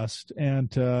blessed,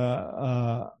 and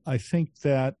I think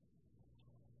that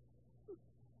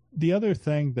the other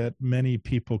thing that many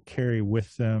people carry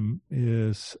with them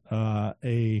is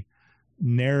a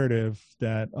narrative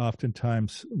that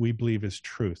oftentimes we believe is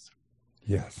truth.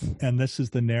 Yes. And this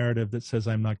is the narrative that says,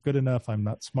 I'm not good enough, I'm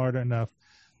not smart enough,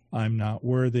 I'm not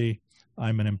worthy,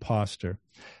 I'm an imposter.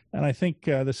 And I think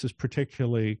this is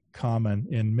particularly common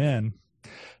in men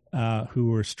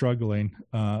who are struggling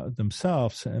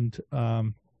themselves. And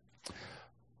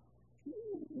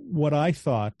what I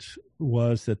thought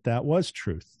was that was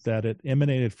truth, that it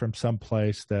emanated from some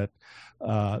place, that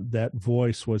that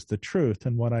voice was the truth.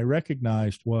 And what I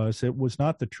recognized was it was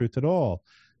not the truth at all,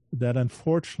 that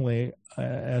unfortunately,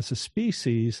 as a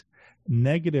species,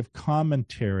 negative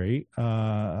commentary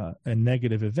and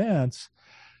negative events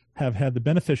have had the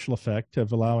beneficial effect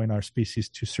of allowing our species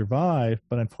to survive,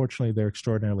 but unfortunately they're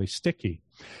extraordinarily sticky.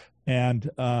 And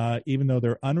even though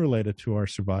they're unrelated to our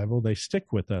survival, they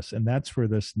stick with us. And that's where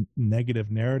this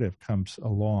negative narrative comes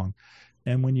along.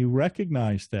 And when you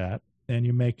recognize that and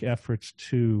you make efforts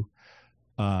to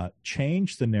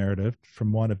change the narrative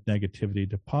from one of negativity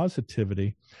to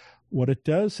positivity, what it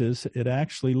does is it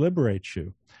actually liberates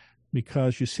you.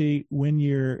 Because you see, when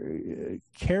you're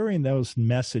carrying those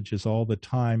messages all the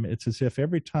time, it's as if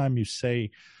every time you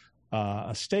say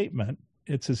a statement,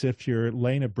 it's as if you're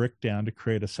laying a brick down to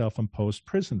create a self-imposed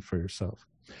prison for yourself.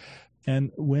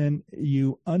 And when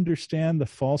you understand the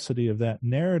falsity of that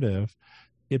narrative,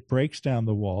 it breaks down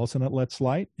the walls and it lets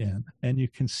light in. And you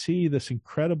can see this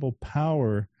incredible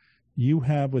power you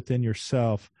have within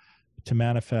yourself to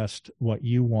manifest what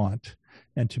you want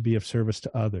and to be of service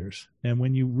to others. And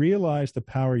when you realize the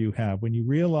power you have, when you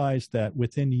realize that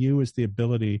within you is the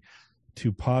ability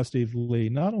to positively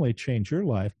not only change your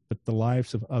life, but the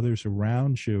lives of others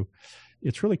around you,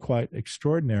 it's really quite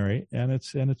extraordinary, and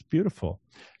it's beautiful.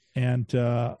 And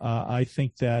I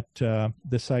think that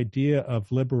this idea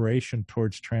of liberation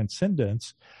towards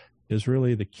transcendence is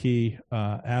really the key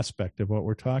aspect of what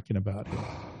we're talking about here.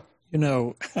 You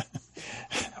know,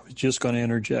 I was just going to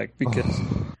interject because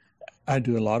I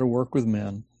do a lot of work with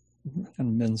men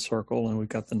in Men's Circle, and we've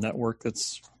got the network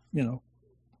that's, in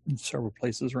several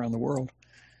places around the world.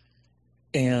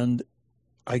 And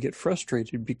I get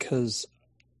frustrated because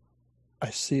I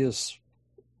see us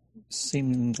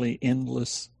seemingly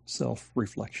endless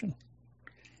self-reflection.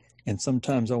 And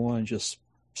sometimes I want to just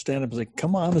stand up and say,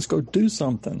 come on, let's go do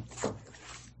something.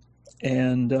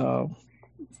 And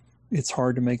it's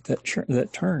hard to make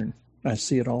that turn. I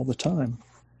see it all the time.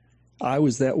 I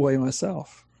was that way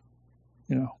myself.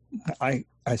 I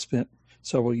spent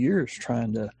several years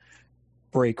trying to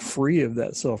break free of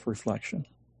that self-reflection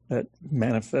that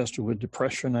manifested with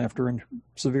depression after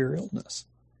severe illness.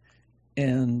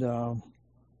 And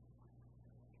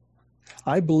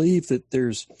I believe that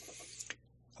there's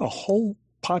a whole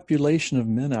population of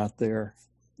men out there.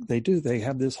 They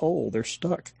have this hole. They're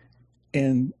stuck.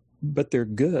 But they're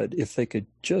good if they could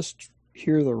just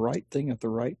hear the right thing at the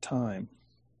right time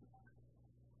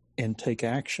and take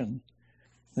action.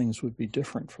 Things would be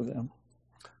different for them.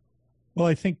 Well,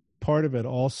 I think part of it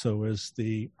also is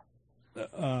the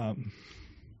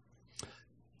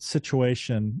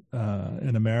situation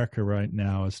in America right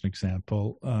now, as an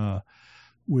example,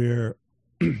 where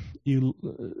you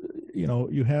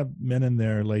have men in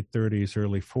their late 30s,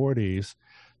 early 40s,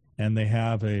 and they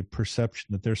have a perception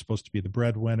that they're supposed to be the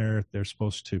breadwinner, they're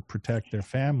supposed to protect their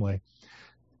family.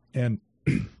 And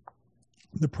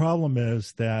the problem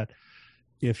is that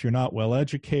if you're not well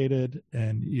educated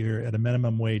and you're at a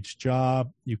minimum wage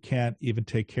job, you can't even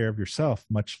take care of yourself,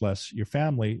 much less your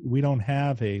family. We don't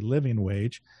have a living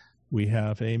wage. We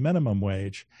have a minimum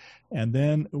wage. And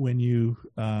then when you,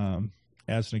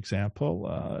 as an example,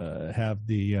 have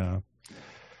the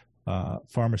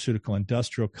pharmaceutical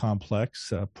industrial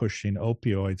complex pushing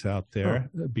opioids out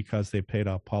there because they paid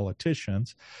off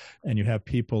politicians, and you have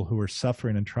people who are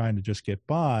suffering and trying to just get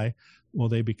by, well,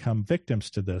 they become victims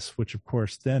to this, which of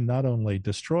course then not only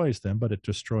destroys them, but it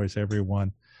destroys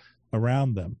everyone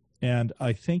around them. And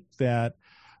I think that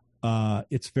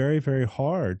it's very, very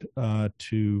hard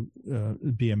to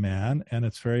be a man, and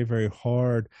it's very, very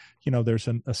hard. There's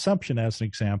an assumption, as an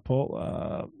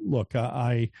example. Look,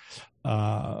 I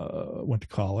went to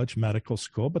college, medical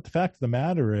school, but the fact of the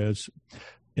matter is,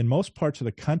 in most parts of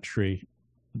the country,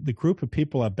 the group of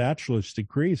people at bachelor's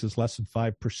degrees is less than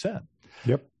 5%.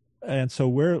 Yep. And so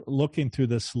we're looking through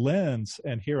this lens,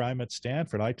 and here I'm at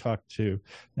Stanford. I talk to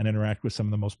and interact with some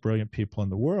of the most brilliant people in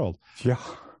the world. Yeah.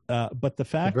 But the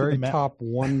fact the very top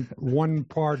one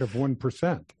part of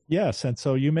 1%. Yes, and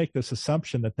so you make this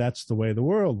assumption that that's the way the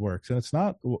world works, and it's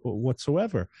not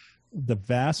whatsoever. The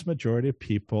vast majority of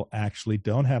people actually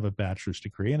don't have a bachelor's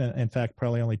degree, and in fact,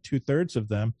 probably only 2/3 of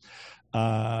them,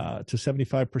 to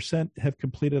 75%, have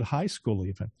completed high school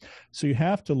even. So you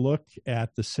have to look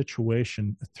at the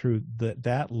situation through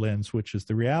that lens, which is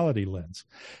the reality lens.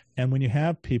 And when you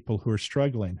have people who are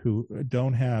struggling, who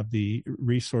don't have the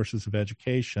resources of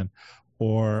education,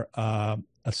 or a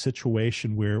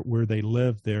situation where they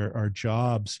live, there are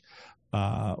jobs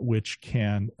which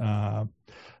can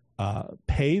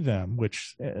pay them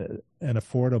an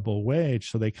affordable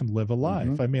wage so they can live a life.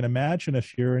 Mm-hmm. I mean, imagine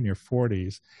if you're in your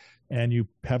 40s and you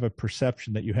have a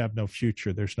perception that you have no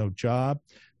future. There's no job.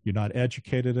 You're not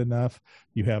educated enough.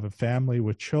 You have a family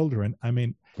with children. I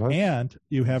mean, and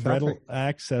you have ready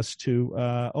access to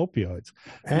opioids.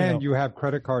 And you have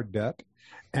credit card debt.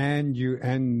 And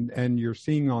you're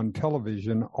seeing on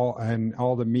television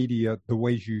all the media the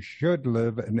ways you should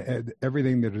live, and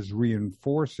everything that is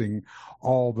reinforcing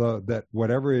that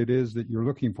whatever it is that you're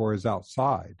looking for is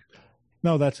outside.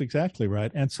 No, that's exactly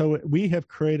right. And so we have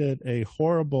created a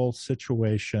horrible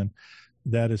situation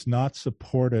that is not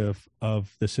supportive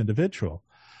of this individual.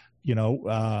 It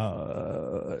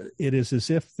is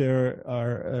as if there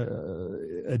are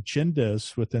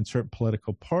agendas within certain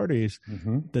political parties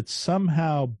that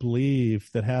somehow believe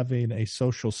that having a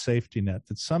social safety net,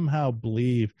 that somehow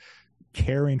believe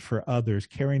caring for others,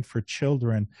 caring for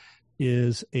children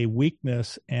is a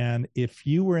weakness. And if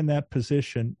you were in that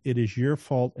position, it is your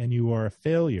fault and you are a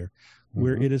failure.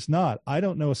 Where it is not. I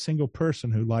don't know a single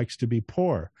person who likes to be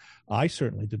poor. I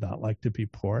certainly did not like to be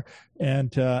poor.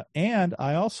 And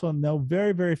I also know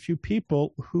very, very few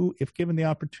people who, if given the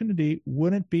opportunity,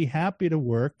 wouldn't be happy to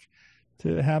work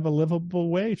to have a livable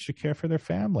wage to care for their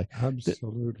family.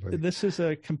 Absolutely. This is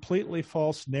a completely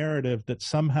false narrative that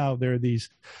somehow there are these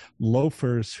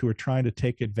loafers who are trying to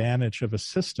take advantage of a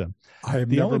system. I have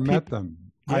never met them.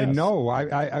 Yes. I know.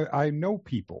 I know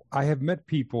people. I have met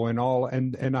people and all,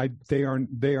 and they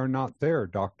are not there,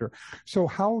 Doctor. So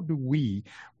how do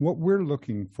what we're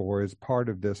looking for is part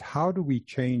of this. How do we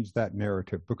change that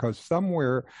narrative? Because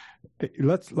somewhere,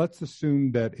 let's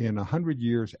assume that in 100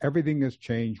 years everything has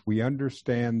changed. We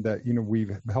understand that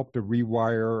we've helped to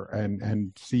rewire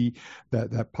and see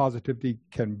that positivity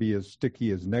can be as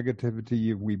sticky as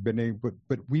negativity. We've been able,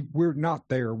 but we're not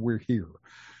there. We're here.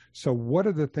 So what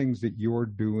are the things that you're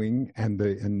doing and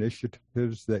the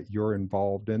initiatives that you're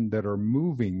involved in that are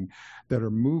moving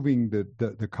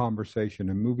the conversation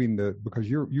and moving because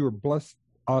you're blessed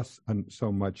us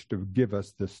so much to give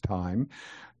us this time.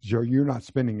 You're not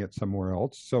spending it somewhere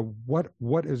else. So what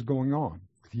is going on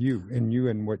with you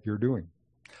and what you're doing?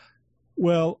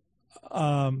 Well,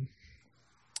 all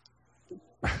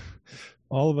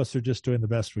of us are just doing the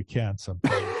best we can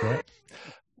sometimes, right?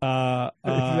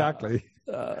 Exactly.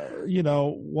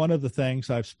 one of the things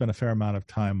I've spent a fair amount of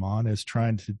time on is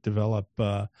trying to develop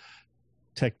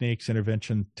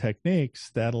intervention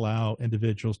techniques that allow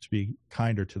individuals to be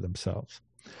kinder to themselves.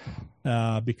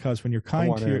 Because when you're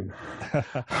kind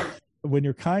when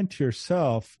you're kind to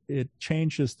yourself, it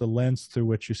changes the lens through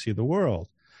which you see the world,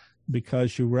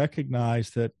 because you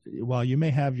recognize that while you may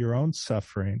have your own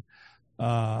suffering,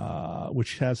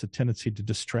 which has a tendency to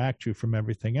distract you from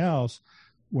everything else,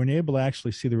 we're able to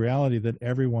actually see the reality that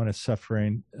everyone is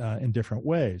suffering in different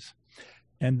ways.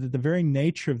 And the very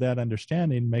nature of that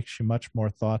understanding makes you much more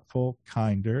thoughtful,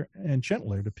 kinder, and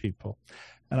gentler to people.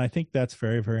 And I think that's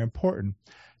very, very important.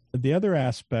 The other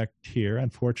aspect here,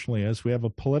 unfortunately, is we have a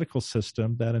political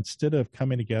system that instead of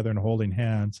coming together and holding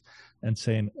hands and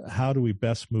saying, how do we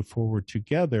best move forward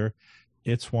together,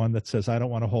 it's one that says, I don't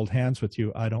want to hold hands with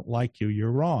you. I don't like you.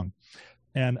 You're wrong.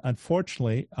 And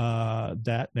unfortunately,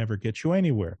 that never gets you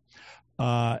anywhere.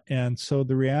 And so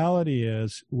the reality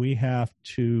is we have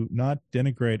to not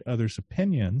denigrate others'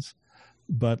 opinions,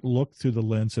 but look through the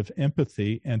lens of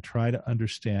empathy and try to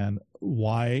understand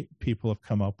why people have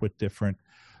come up with different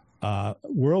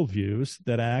worldviews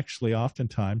that actually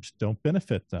oftentimes don't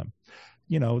benefit them.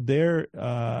 I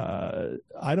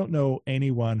don't know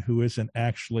anyone who isn't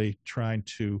actually trying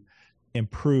to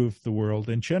improve the world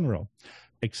in general,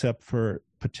 except for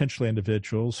potentially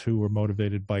individuals who are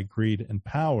motivated by greed and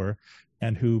power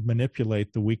and who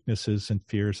manipulate the weaknesses and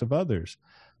fears of others.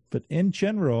 But in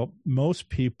general, most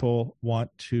people want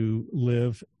to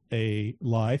live a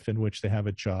life in which they have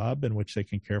a job, in which they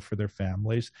can care for their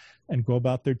families and go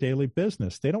about their daily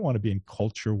business. They don't want to be in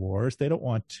culture wars. They don't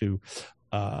want to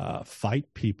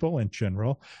fight people in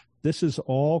general. This is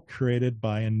all created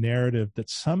by a narrative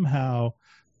that somehow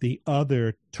the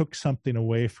other took something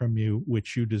away from you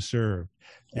which you deserved,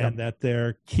 and that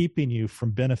they're keeping you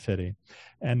from benefiting.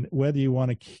 And whether you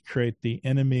want to create the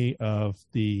enemy of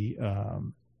the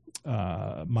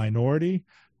minority,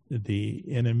 the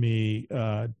enemy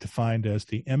defined as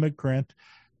the immigrant,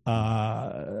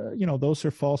 those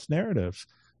are false narratives.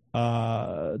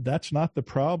 That's not the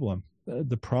problem.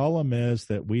 The problem is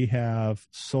that we have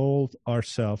sold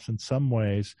ourselves in some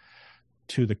ways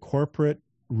to the corporate,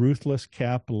 ruthless,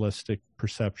 capitalistic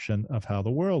perception of how the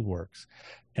world works.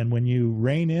 And when you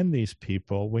rein in these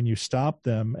people, when you stop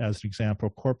them, as an example,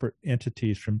 corporate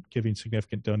entities from giving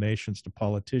significant donations to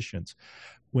politicians,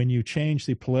 when you change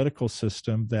the political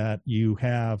system that you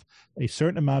have a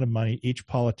certain amount of money each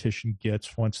politician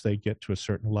gets once they get to a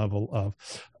certain level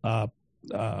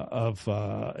of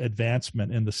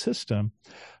advancement in the system,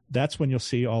 that's when you'll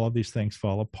see all of these things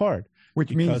fall apart.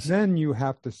 Which means then you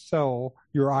have to sell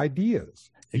your ideas.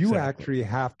 Exactly. You actually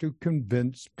have to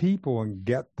convince people and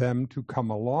get them to come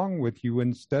along with you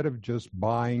instead of just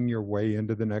buying your way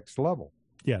into the next level.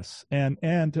 Yes. And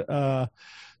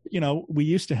we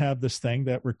used to have this thing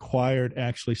that required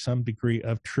actually some degree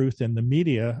of truth in the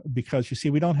media, because you see,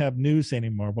 we don't have news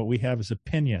anymore. What we have is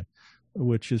opinion,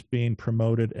 which is being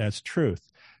promoted as truth.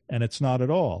 And it's not at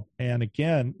all. And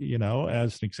again,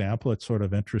 as an example, it's sort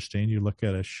of interesting. You look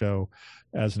at a show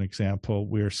as an example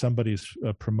where somebody's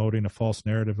promoting a false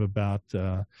narrative about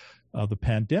the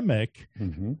pandemic,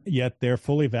 yet they're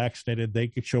fully vaccinated. They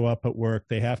could show up at work.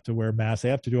 They have to wear masks. They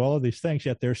have to do all of these things.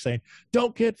 Yet they're saying,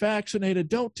 don't get vaccinated.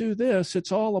 Don't do this.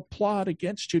 It's all a plot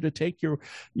against you to take your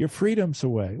freedoms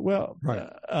away. Well,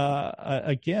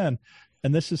 again,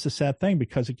 and this is the sad thing,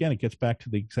 because, again, it gets back to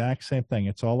the exact same thing.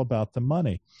 It's all about the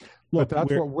money. Look, but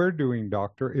that's what we're doing,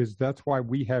 Doctor, is that's why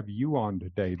we have you on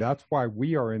today. That's why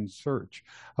we are in search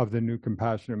of the new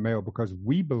compassionate male, because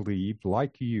we believe,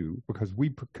 like you, because we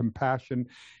put compassion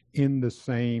in the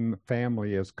same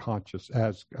family as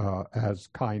as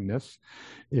kindness.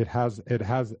 It has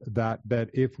that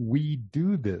if we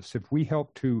do this, if we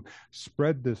help to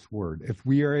spread this word, if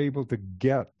we are able to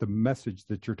get the message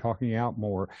that you're talking out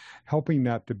more, helping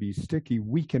that to be sticky,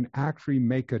 we can actually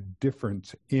make a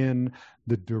difference in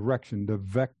the direction, the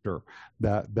vector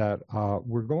that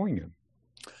we're going in.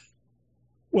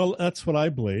 Well, that's what I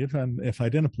believe. And if I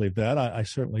didn't believe that, I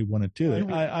certainly wouldn't do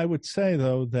it. I would say,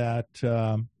 though, that,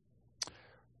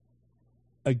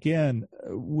 again,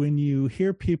 when you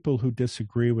hear people who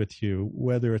disagree with you,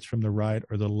 whether it's from the right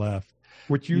or the left,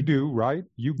 which you do, right?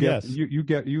 You get, yes. you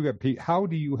get. How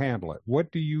do you handle it?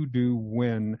 What do you do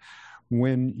when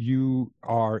you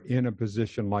are in a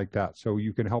position like that? So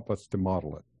you can help us to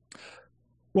model it.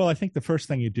 Well, I think the first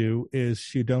thing you do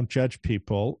is you don't judge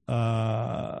people,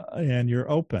 and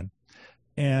you're open.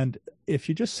 And if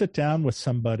you just sit down with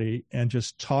somebody and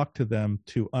just talk to them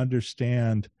to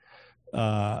understand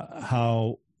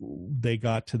how they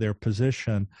got to their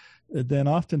position, then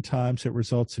oftentimes it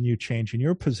results in you changing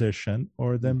your position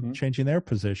or them changing their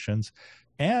positions.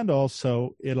 And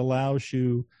also it allows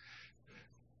you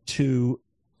to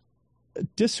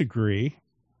disagree,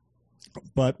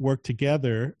 but work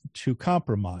together to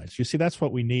compromise. You see, that's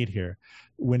what we need here.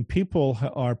 When people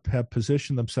have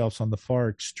positioned themselves on the far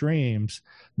extremes,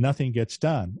 nothing gets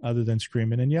done other than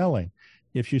screaming and yelling.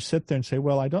 If you sit there and say,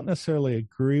 well, I don't necessarily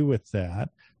agree with that,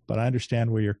 but I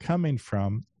understand where you're coming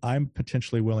from. I'm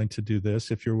potentially willing to do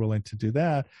this. If you're willing to do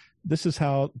that, this is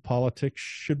how politics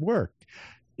should work.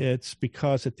 It's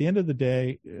because at the end of the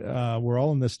day, we're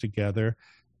all in this together.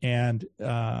 And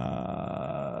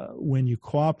when you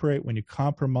cooperate, when you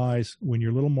compromise, when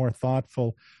you're a little more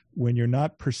thoughtful, when you're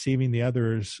not perceiving the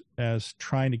others as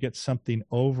trying to get something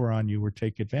over on you or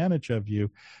take advantage of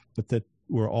you, but that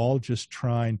we're all just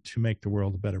trying to make the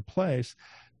world a better place,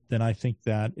 then I think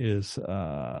that is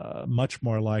much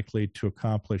more likely to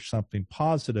accomplish something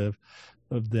positive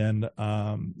than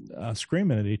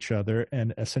screaming at each other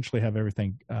and essentially have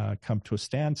everything come to a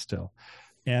standstill.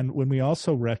 And when we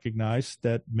also recognize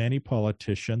that many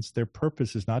politicians, their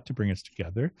purpose is not to bring us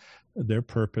together, their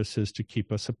purpose is to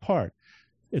keep us apart.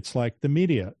 It's like the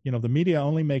media. You know, the media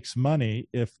only makes money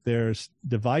if there's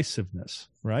divisiveness,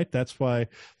 right? That's why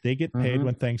they get paid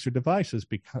when things are divisive,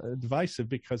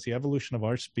 because the evolution of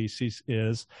our species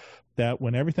is that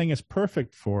when everything is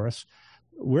perfect for us,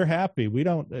 we're happy. We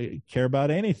don't care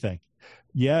about anything.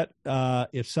 Yet,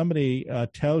 if somebody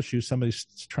tells you somebody's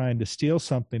trying to steal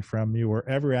something from you, or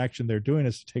every action they're doing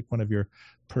is to take one of your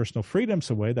personal freedoms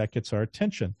away, that gets our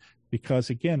attention. Because,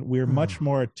 again, we're much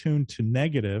more attuned to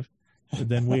negative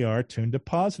than we are attuned to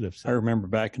positive. I remember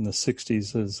back in the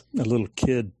 60s as a little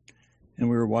kid, and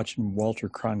we were watching Walter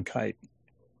Cronkite.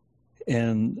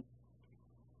 And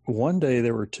one day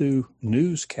there were two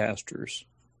newscasters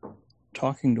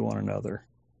talking to one another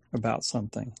about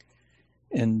something.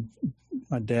 And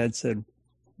my dad said,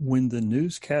 when the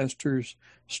newscasters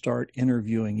start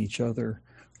interviewing each other,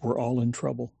 we're all in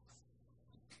trouble.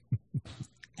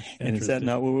 And is that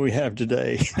not what we have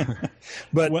today?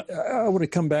 But well, I want to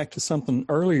come back to something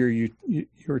earlier you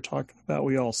were talking about.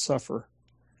 We all suffer.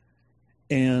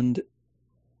 And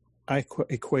I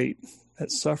equate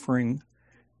that suffering,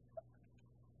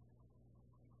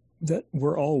 that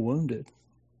we're all wounded.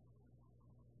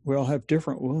 We all have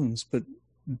different wounds, but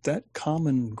that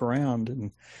common ground,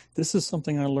 and this is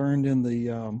something I learned in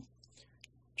the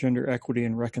gender equity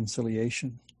and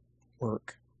reconciliation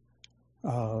work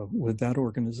with that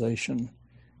organization,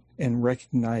 and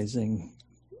recognizing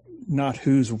not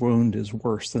whose wound is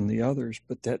worse than the others,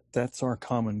 but that's our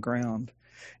common ground.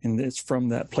 And it's from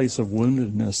that place of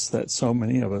woundedness that so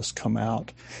many of us come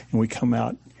out, and we come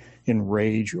out in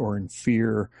rage or in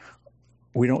fear.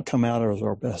 We don't come out as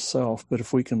our best self, but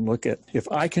if I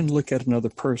can look at another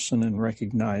person and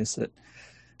recognize that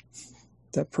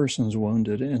that person's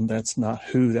wounded and that's not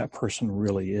who that person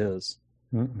really is.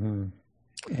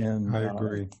 And I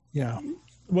agree. Yeah.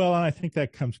 Well, and I think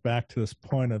that comes back to this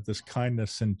point of this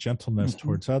kindness and gentleness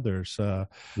towards others.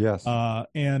 Yes.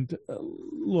 And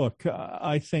look,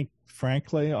 I think,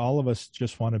 frankly, all of us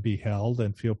just want to be held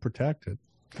and feel protected.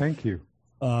 Thank you.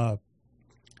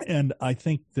 And I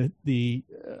think that the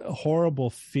horrible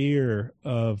fear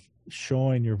of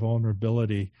showing your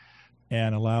vulnerability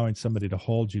and allowing somebody to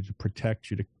hold you, to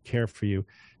protect you, to care for you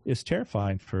is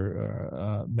terrifying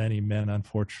for many men,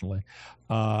 unfortunately.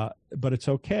 But it's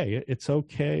okay. It's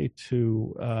okay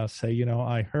to say, you know,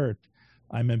 I hurt.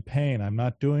 I'm in pain. I'm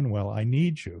not doing well. I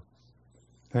need you.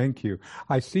 Thank you.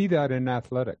 I see that in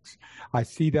athletics. I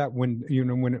see that when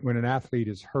an athlete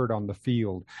is hurt on the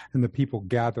field and the people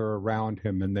gather around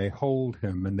him and they hold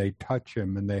him and they touch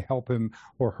him and they help him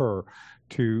or her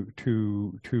to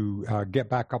get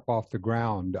back up off the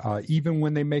ground, even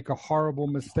when they make a horrible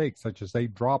mistake, such as they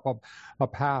drop a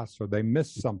pass or they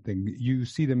miss something. You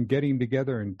see them getting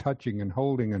together and touching and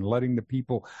holding and letting the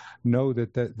people know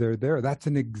that they're there. That's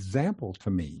an example to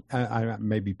me. I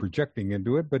may be projecting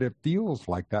into it, but it feels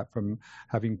like that from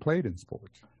having played in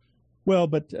sports. Well,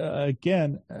 but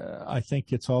again, I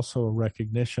think it's also a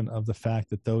recognition of the fact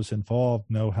that those involved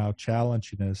know how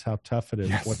challenging it is, how tough it is,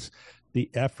 yes. What's the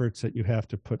efforts that you have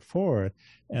to put forward.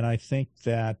 And I think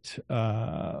that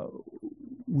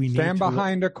we need stand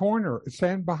behind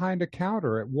a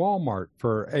counter at Walmart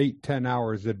for 8-10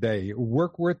 hours a day.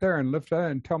 Work there and lift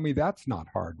that and tell me that's not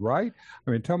hard, right?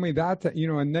 I mean, tell me that,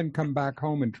 and then come back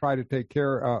home and try to take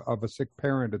care of a sick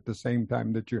parent at the same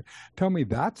time that tell me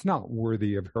that's not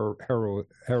worthy of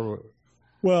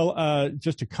Well,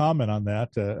 just to comment on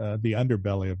that, the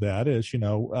underbelly of that is,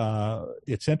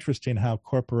 it's interesting how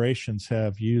corporations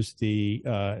have used the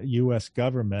U.S.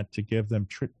 government to give them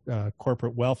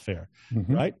corporate welfare,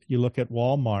 right? You look at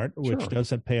Walmart, which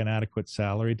doesn't pay an adequate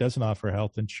salary, doesn't offer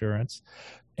health insurance,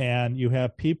 and you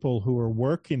have people who are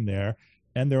working there,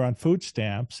 and they're on food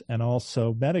stamps and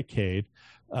also Medicaid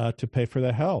to pay for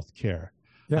their health care.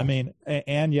 Yeah. I mean,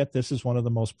 and yet this is one of the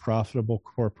most profitable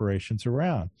corporations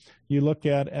around. You look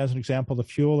at, as an example, the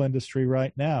fuel industry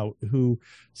right now, who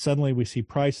suddenly we see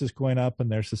prices going up, and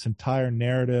there's this entire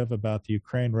narrative about the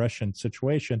Ukraine-Russian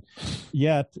situation.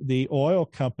 Yet the oil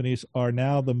companies are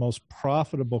now the most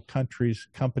profitable companies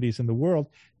in the world.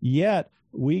 Yet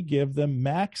we give them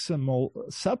maximal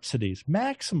subsidies,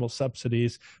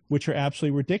 which are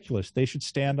absolutely ridiculous. They should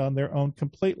stand on their own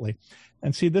completely.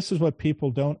 And see, this is what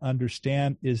people don't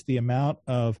understand, is the amount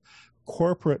of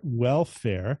corporate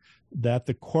welfare that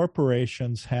the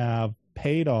corporations have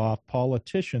paid off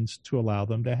politicians to allow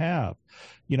them to have.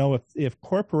 If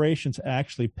corporations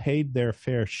actually paid their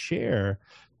fair share,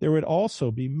 there would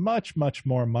also be much, much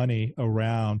more money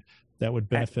around that would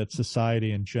benefit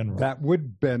society in general. That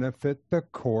would benefit the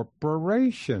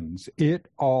corporations. It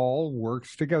all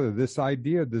works together. This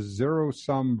idea, the zero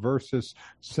sum versus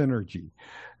synergy.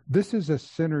 This is a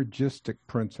synergistic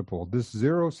principle. This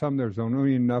zero sum, there's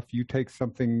only enough. You take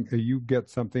something, you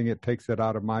get something, it takes it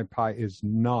out of my pie, is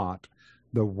not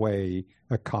the way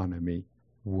economy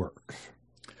works.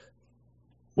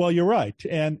 Well, you're right.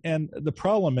 And the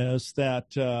problem is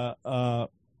that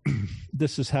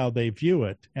this is how they view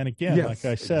it. And again, yes, like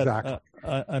I said, exactly.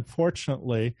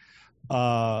 Unfortunately,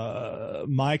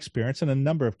 my experience and a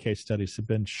number of case studies have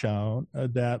been shown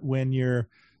that when you're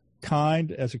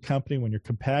kind as a company, when you're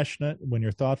compassionate, when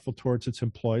you're thoughtful towards its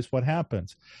employees, what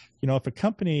happens? If a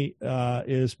company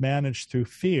is managed through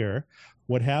fear,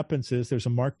 what happens is there's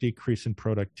a marked decrease in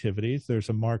productivity, there's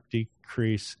a marked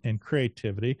decrease in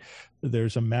creativity,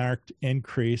 there's a marked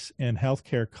increase in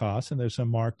healthcare costs, and there's a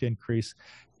marked increase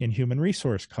in human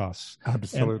resource costs.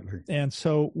 Absolutely. And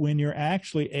so when you're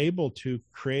actually able to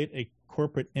create a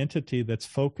corporate entity that's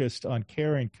focused on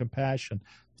caring, compassion,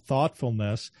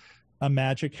 thoughtfulness,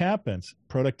 magic happens.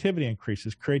 Productivity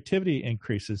increases, creativity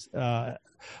increases,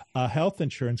 health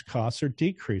insurance costs are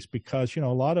decreased because, a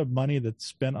lot of money that's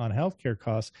spent on healthcare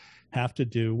costs have to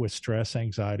do with stress,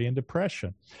 anxiety, and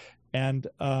depression. And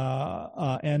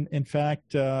in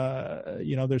fact,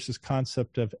 there's this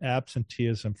concept of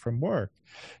absenteeism from work.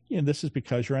 This is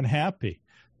because you're unhappy.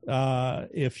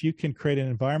 If you can create an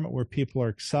environment where people are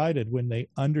excited, when they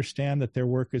understand that their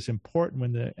work is important,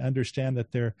 when they understand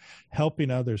that they're helping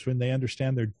others, when they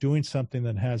understand they're doing something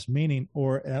that has meaning,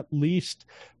 or at least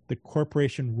the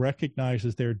corporation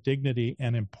recognizes their dignity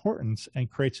and importance and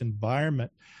creates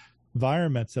environments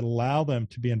that allow them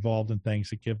to be involved in things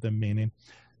that give them meaning,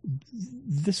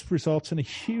 this results in a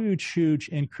huge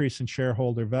increase in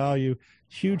shareholder value,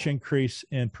 huge increase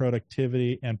in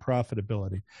productivity and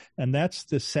profitability. And that's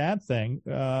the sad thing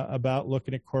about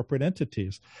looking at corporate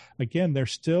entities. Again, they're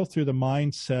still through the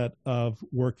mindset of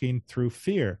working through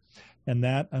fear. And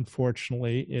that,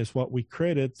 unfortunately, is what we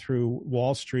created through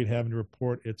Wall Street having to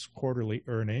report its quarterly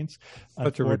earnings.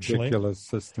 Such a ridiculous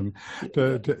system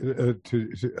to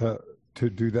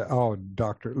do that. Oh,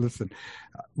 doctor, listen,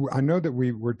 I know that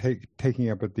we were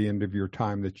taking up at the end of your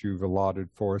time that you've allotted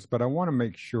for us, but I want to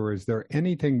make sure, is there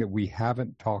anything that we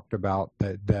haven't talked about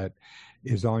that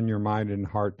is on your mind and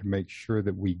heart to make sure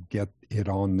that we get it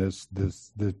on this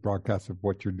broadcast of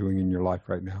what you're doing in your life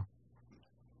right now?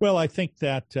 Well, I think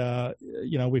that,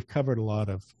 we've covered a lot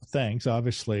of things.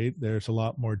 Obviously, there's a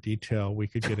lot more detail we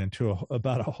could get into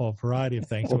about a whole variety of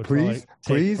things. Well, please.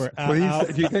 Do you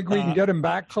think we can get them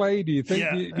back, Clay? Do you think,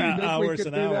 do you think hours we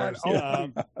could and do hours?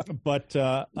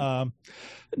 that?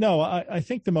 No, I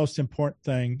think the most important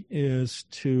thing is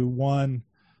to, one,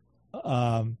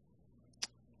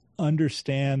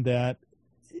 understand that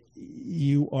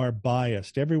you are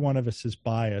biased. Every one of us is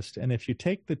biased. And if you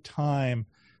take the time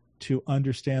to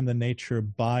understand the nature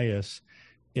of bias,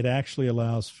 it actually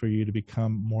allows for you to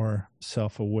become more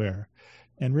self-aware.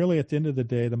 And really, at the end of the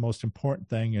day, the most important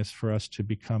thing is for us to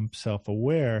become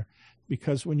self-aware,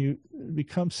 because when you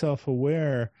become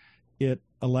self-aware, it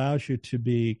allows you to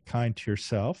be kind to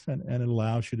yourself, and it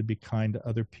allows you to be kind to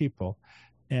other people.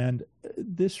 And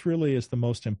this really is the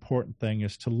most important thing,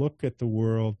 is to look at the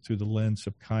world through the lens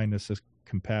of kindness and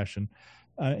compassion.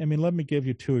 Let me give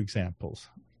you two examples.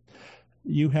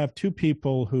 You have two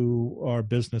people who are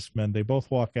businessmen. They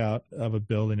both walk out of a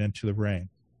building into the rain.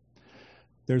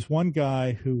 There's one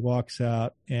guy who walks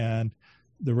out and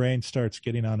the rain starts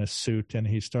getting on his suit, and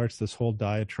he starts this whole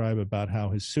diatribe about how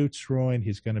his suit's ruined,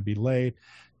 he's going to be late,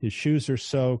 his shoes are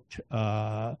soaked,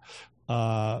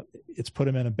 it's put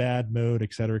him in a bad mood,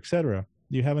 et cetera, et cetera.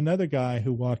 You have another guy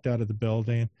who walked out of the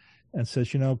building and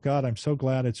says, God, I'm so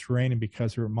glad it's raining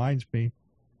because it reminds me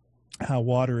how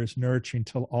water is nourishing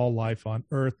to all life on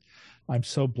earth. I'm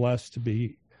so blessed to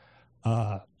be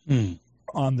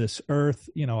on this earth.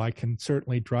 I can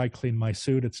certainly dry clean my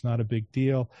suit. It's not a big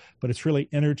deal, but it's really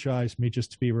energized me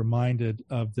just to be reminded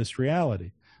of this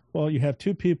reality. Well, you have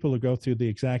two people who go through the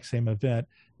exact same event,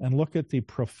 and look at the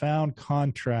profound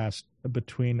contrast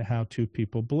between how two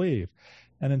people believe.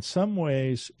 And in some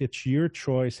ways, it's your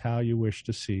choice how you wish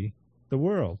to see the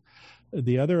world.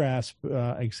 The other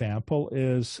example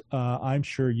is I'm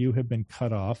sure you have been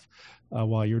cut off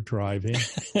while you're driving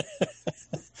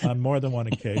on more than one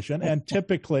occasion. And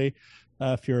typically,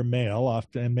 if you're a male,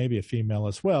 often, and maybe a female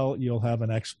as well, you'll have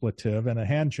an expletive and a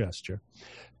hand gesture.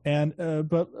 And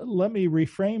but let me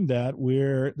reframe that,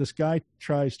 where this guy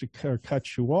tries to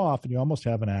cut you off and you almost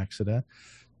have an accident.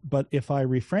 But if I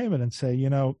reframe it and say,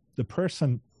 the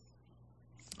person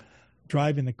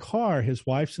driving the car, his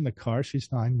wife's in the car,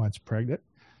 she's 9 months pregnant.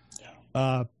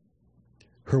 Her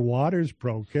water's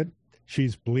broken.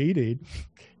 She's bleeding.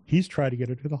 He's trying to get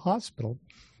her to the hospital.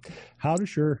 How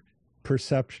does your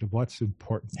perception of what's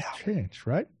important change,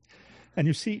 right? And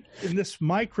you see, in this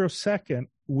microsecond,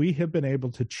 we have been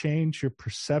able to change your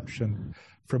perception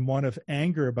from one of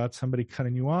anger about somebody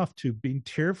cutting you off to being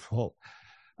tearful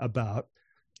about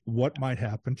what might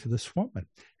happen to this woman.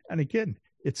 And again,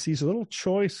 it's these little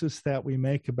choices that we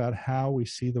make about how we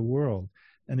see the world.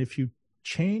 And if you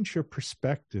change your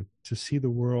perspective to see the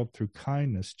world through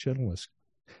kindness,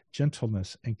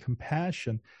 gentleness, and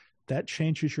compassion, that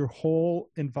changes your whole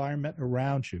environment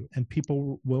around you, and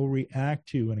people will react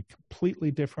to you in a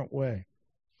completely different way.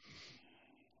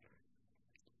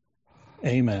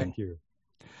 Amen. Thank you.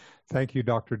 Thank you,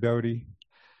 Dr. Doty.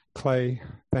 Clay,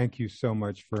 thank you so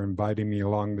much for inviting me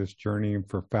along this journey and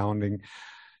for founding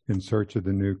In Search of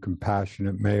the New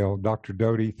Compassionate Male. Dr.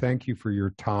 Doty, thank you for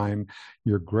your time,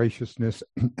 your graciousness,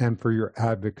 and for your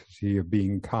advocacy of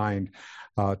being kind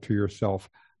to yourself.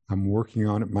 I'm working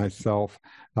on it myself,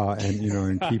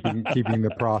 and keeping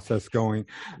the process going.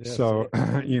 Yes. So,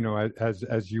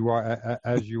 as you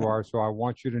are. So I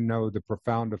want you to know the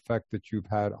profound effect that you've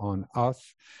had on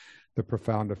us, the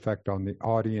profound effect on the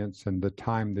audience, and the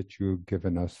time that you've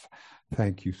given us.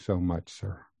 Thank you so much,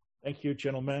 sir. Thank you,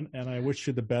 gentlemen, and I wish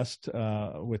you the best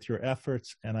with your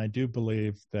efforts. And I do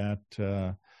believe that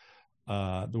the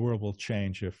world will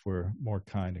change if we're more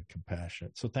kind and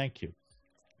compassionate. So thank you.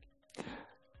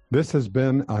 This has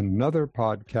been another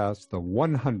podcast, the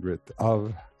 100th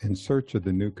of In Search of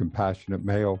the New Compassionate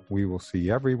Male. We will see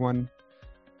everyone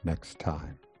next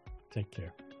time. Take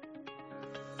care.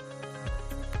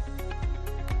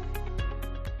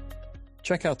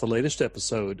 Check out the latest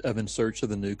episode of In Search of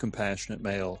the New Compassionate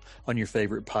Male on your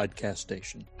favorite podcast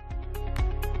station.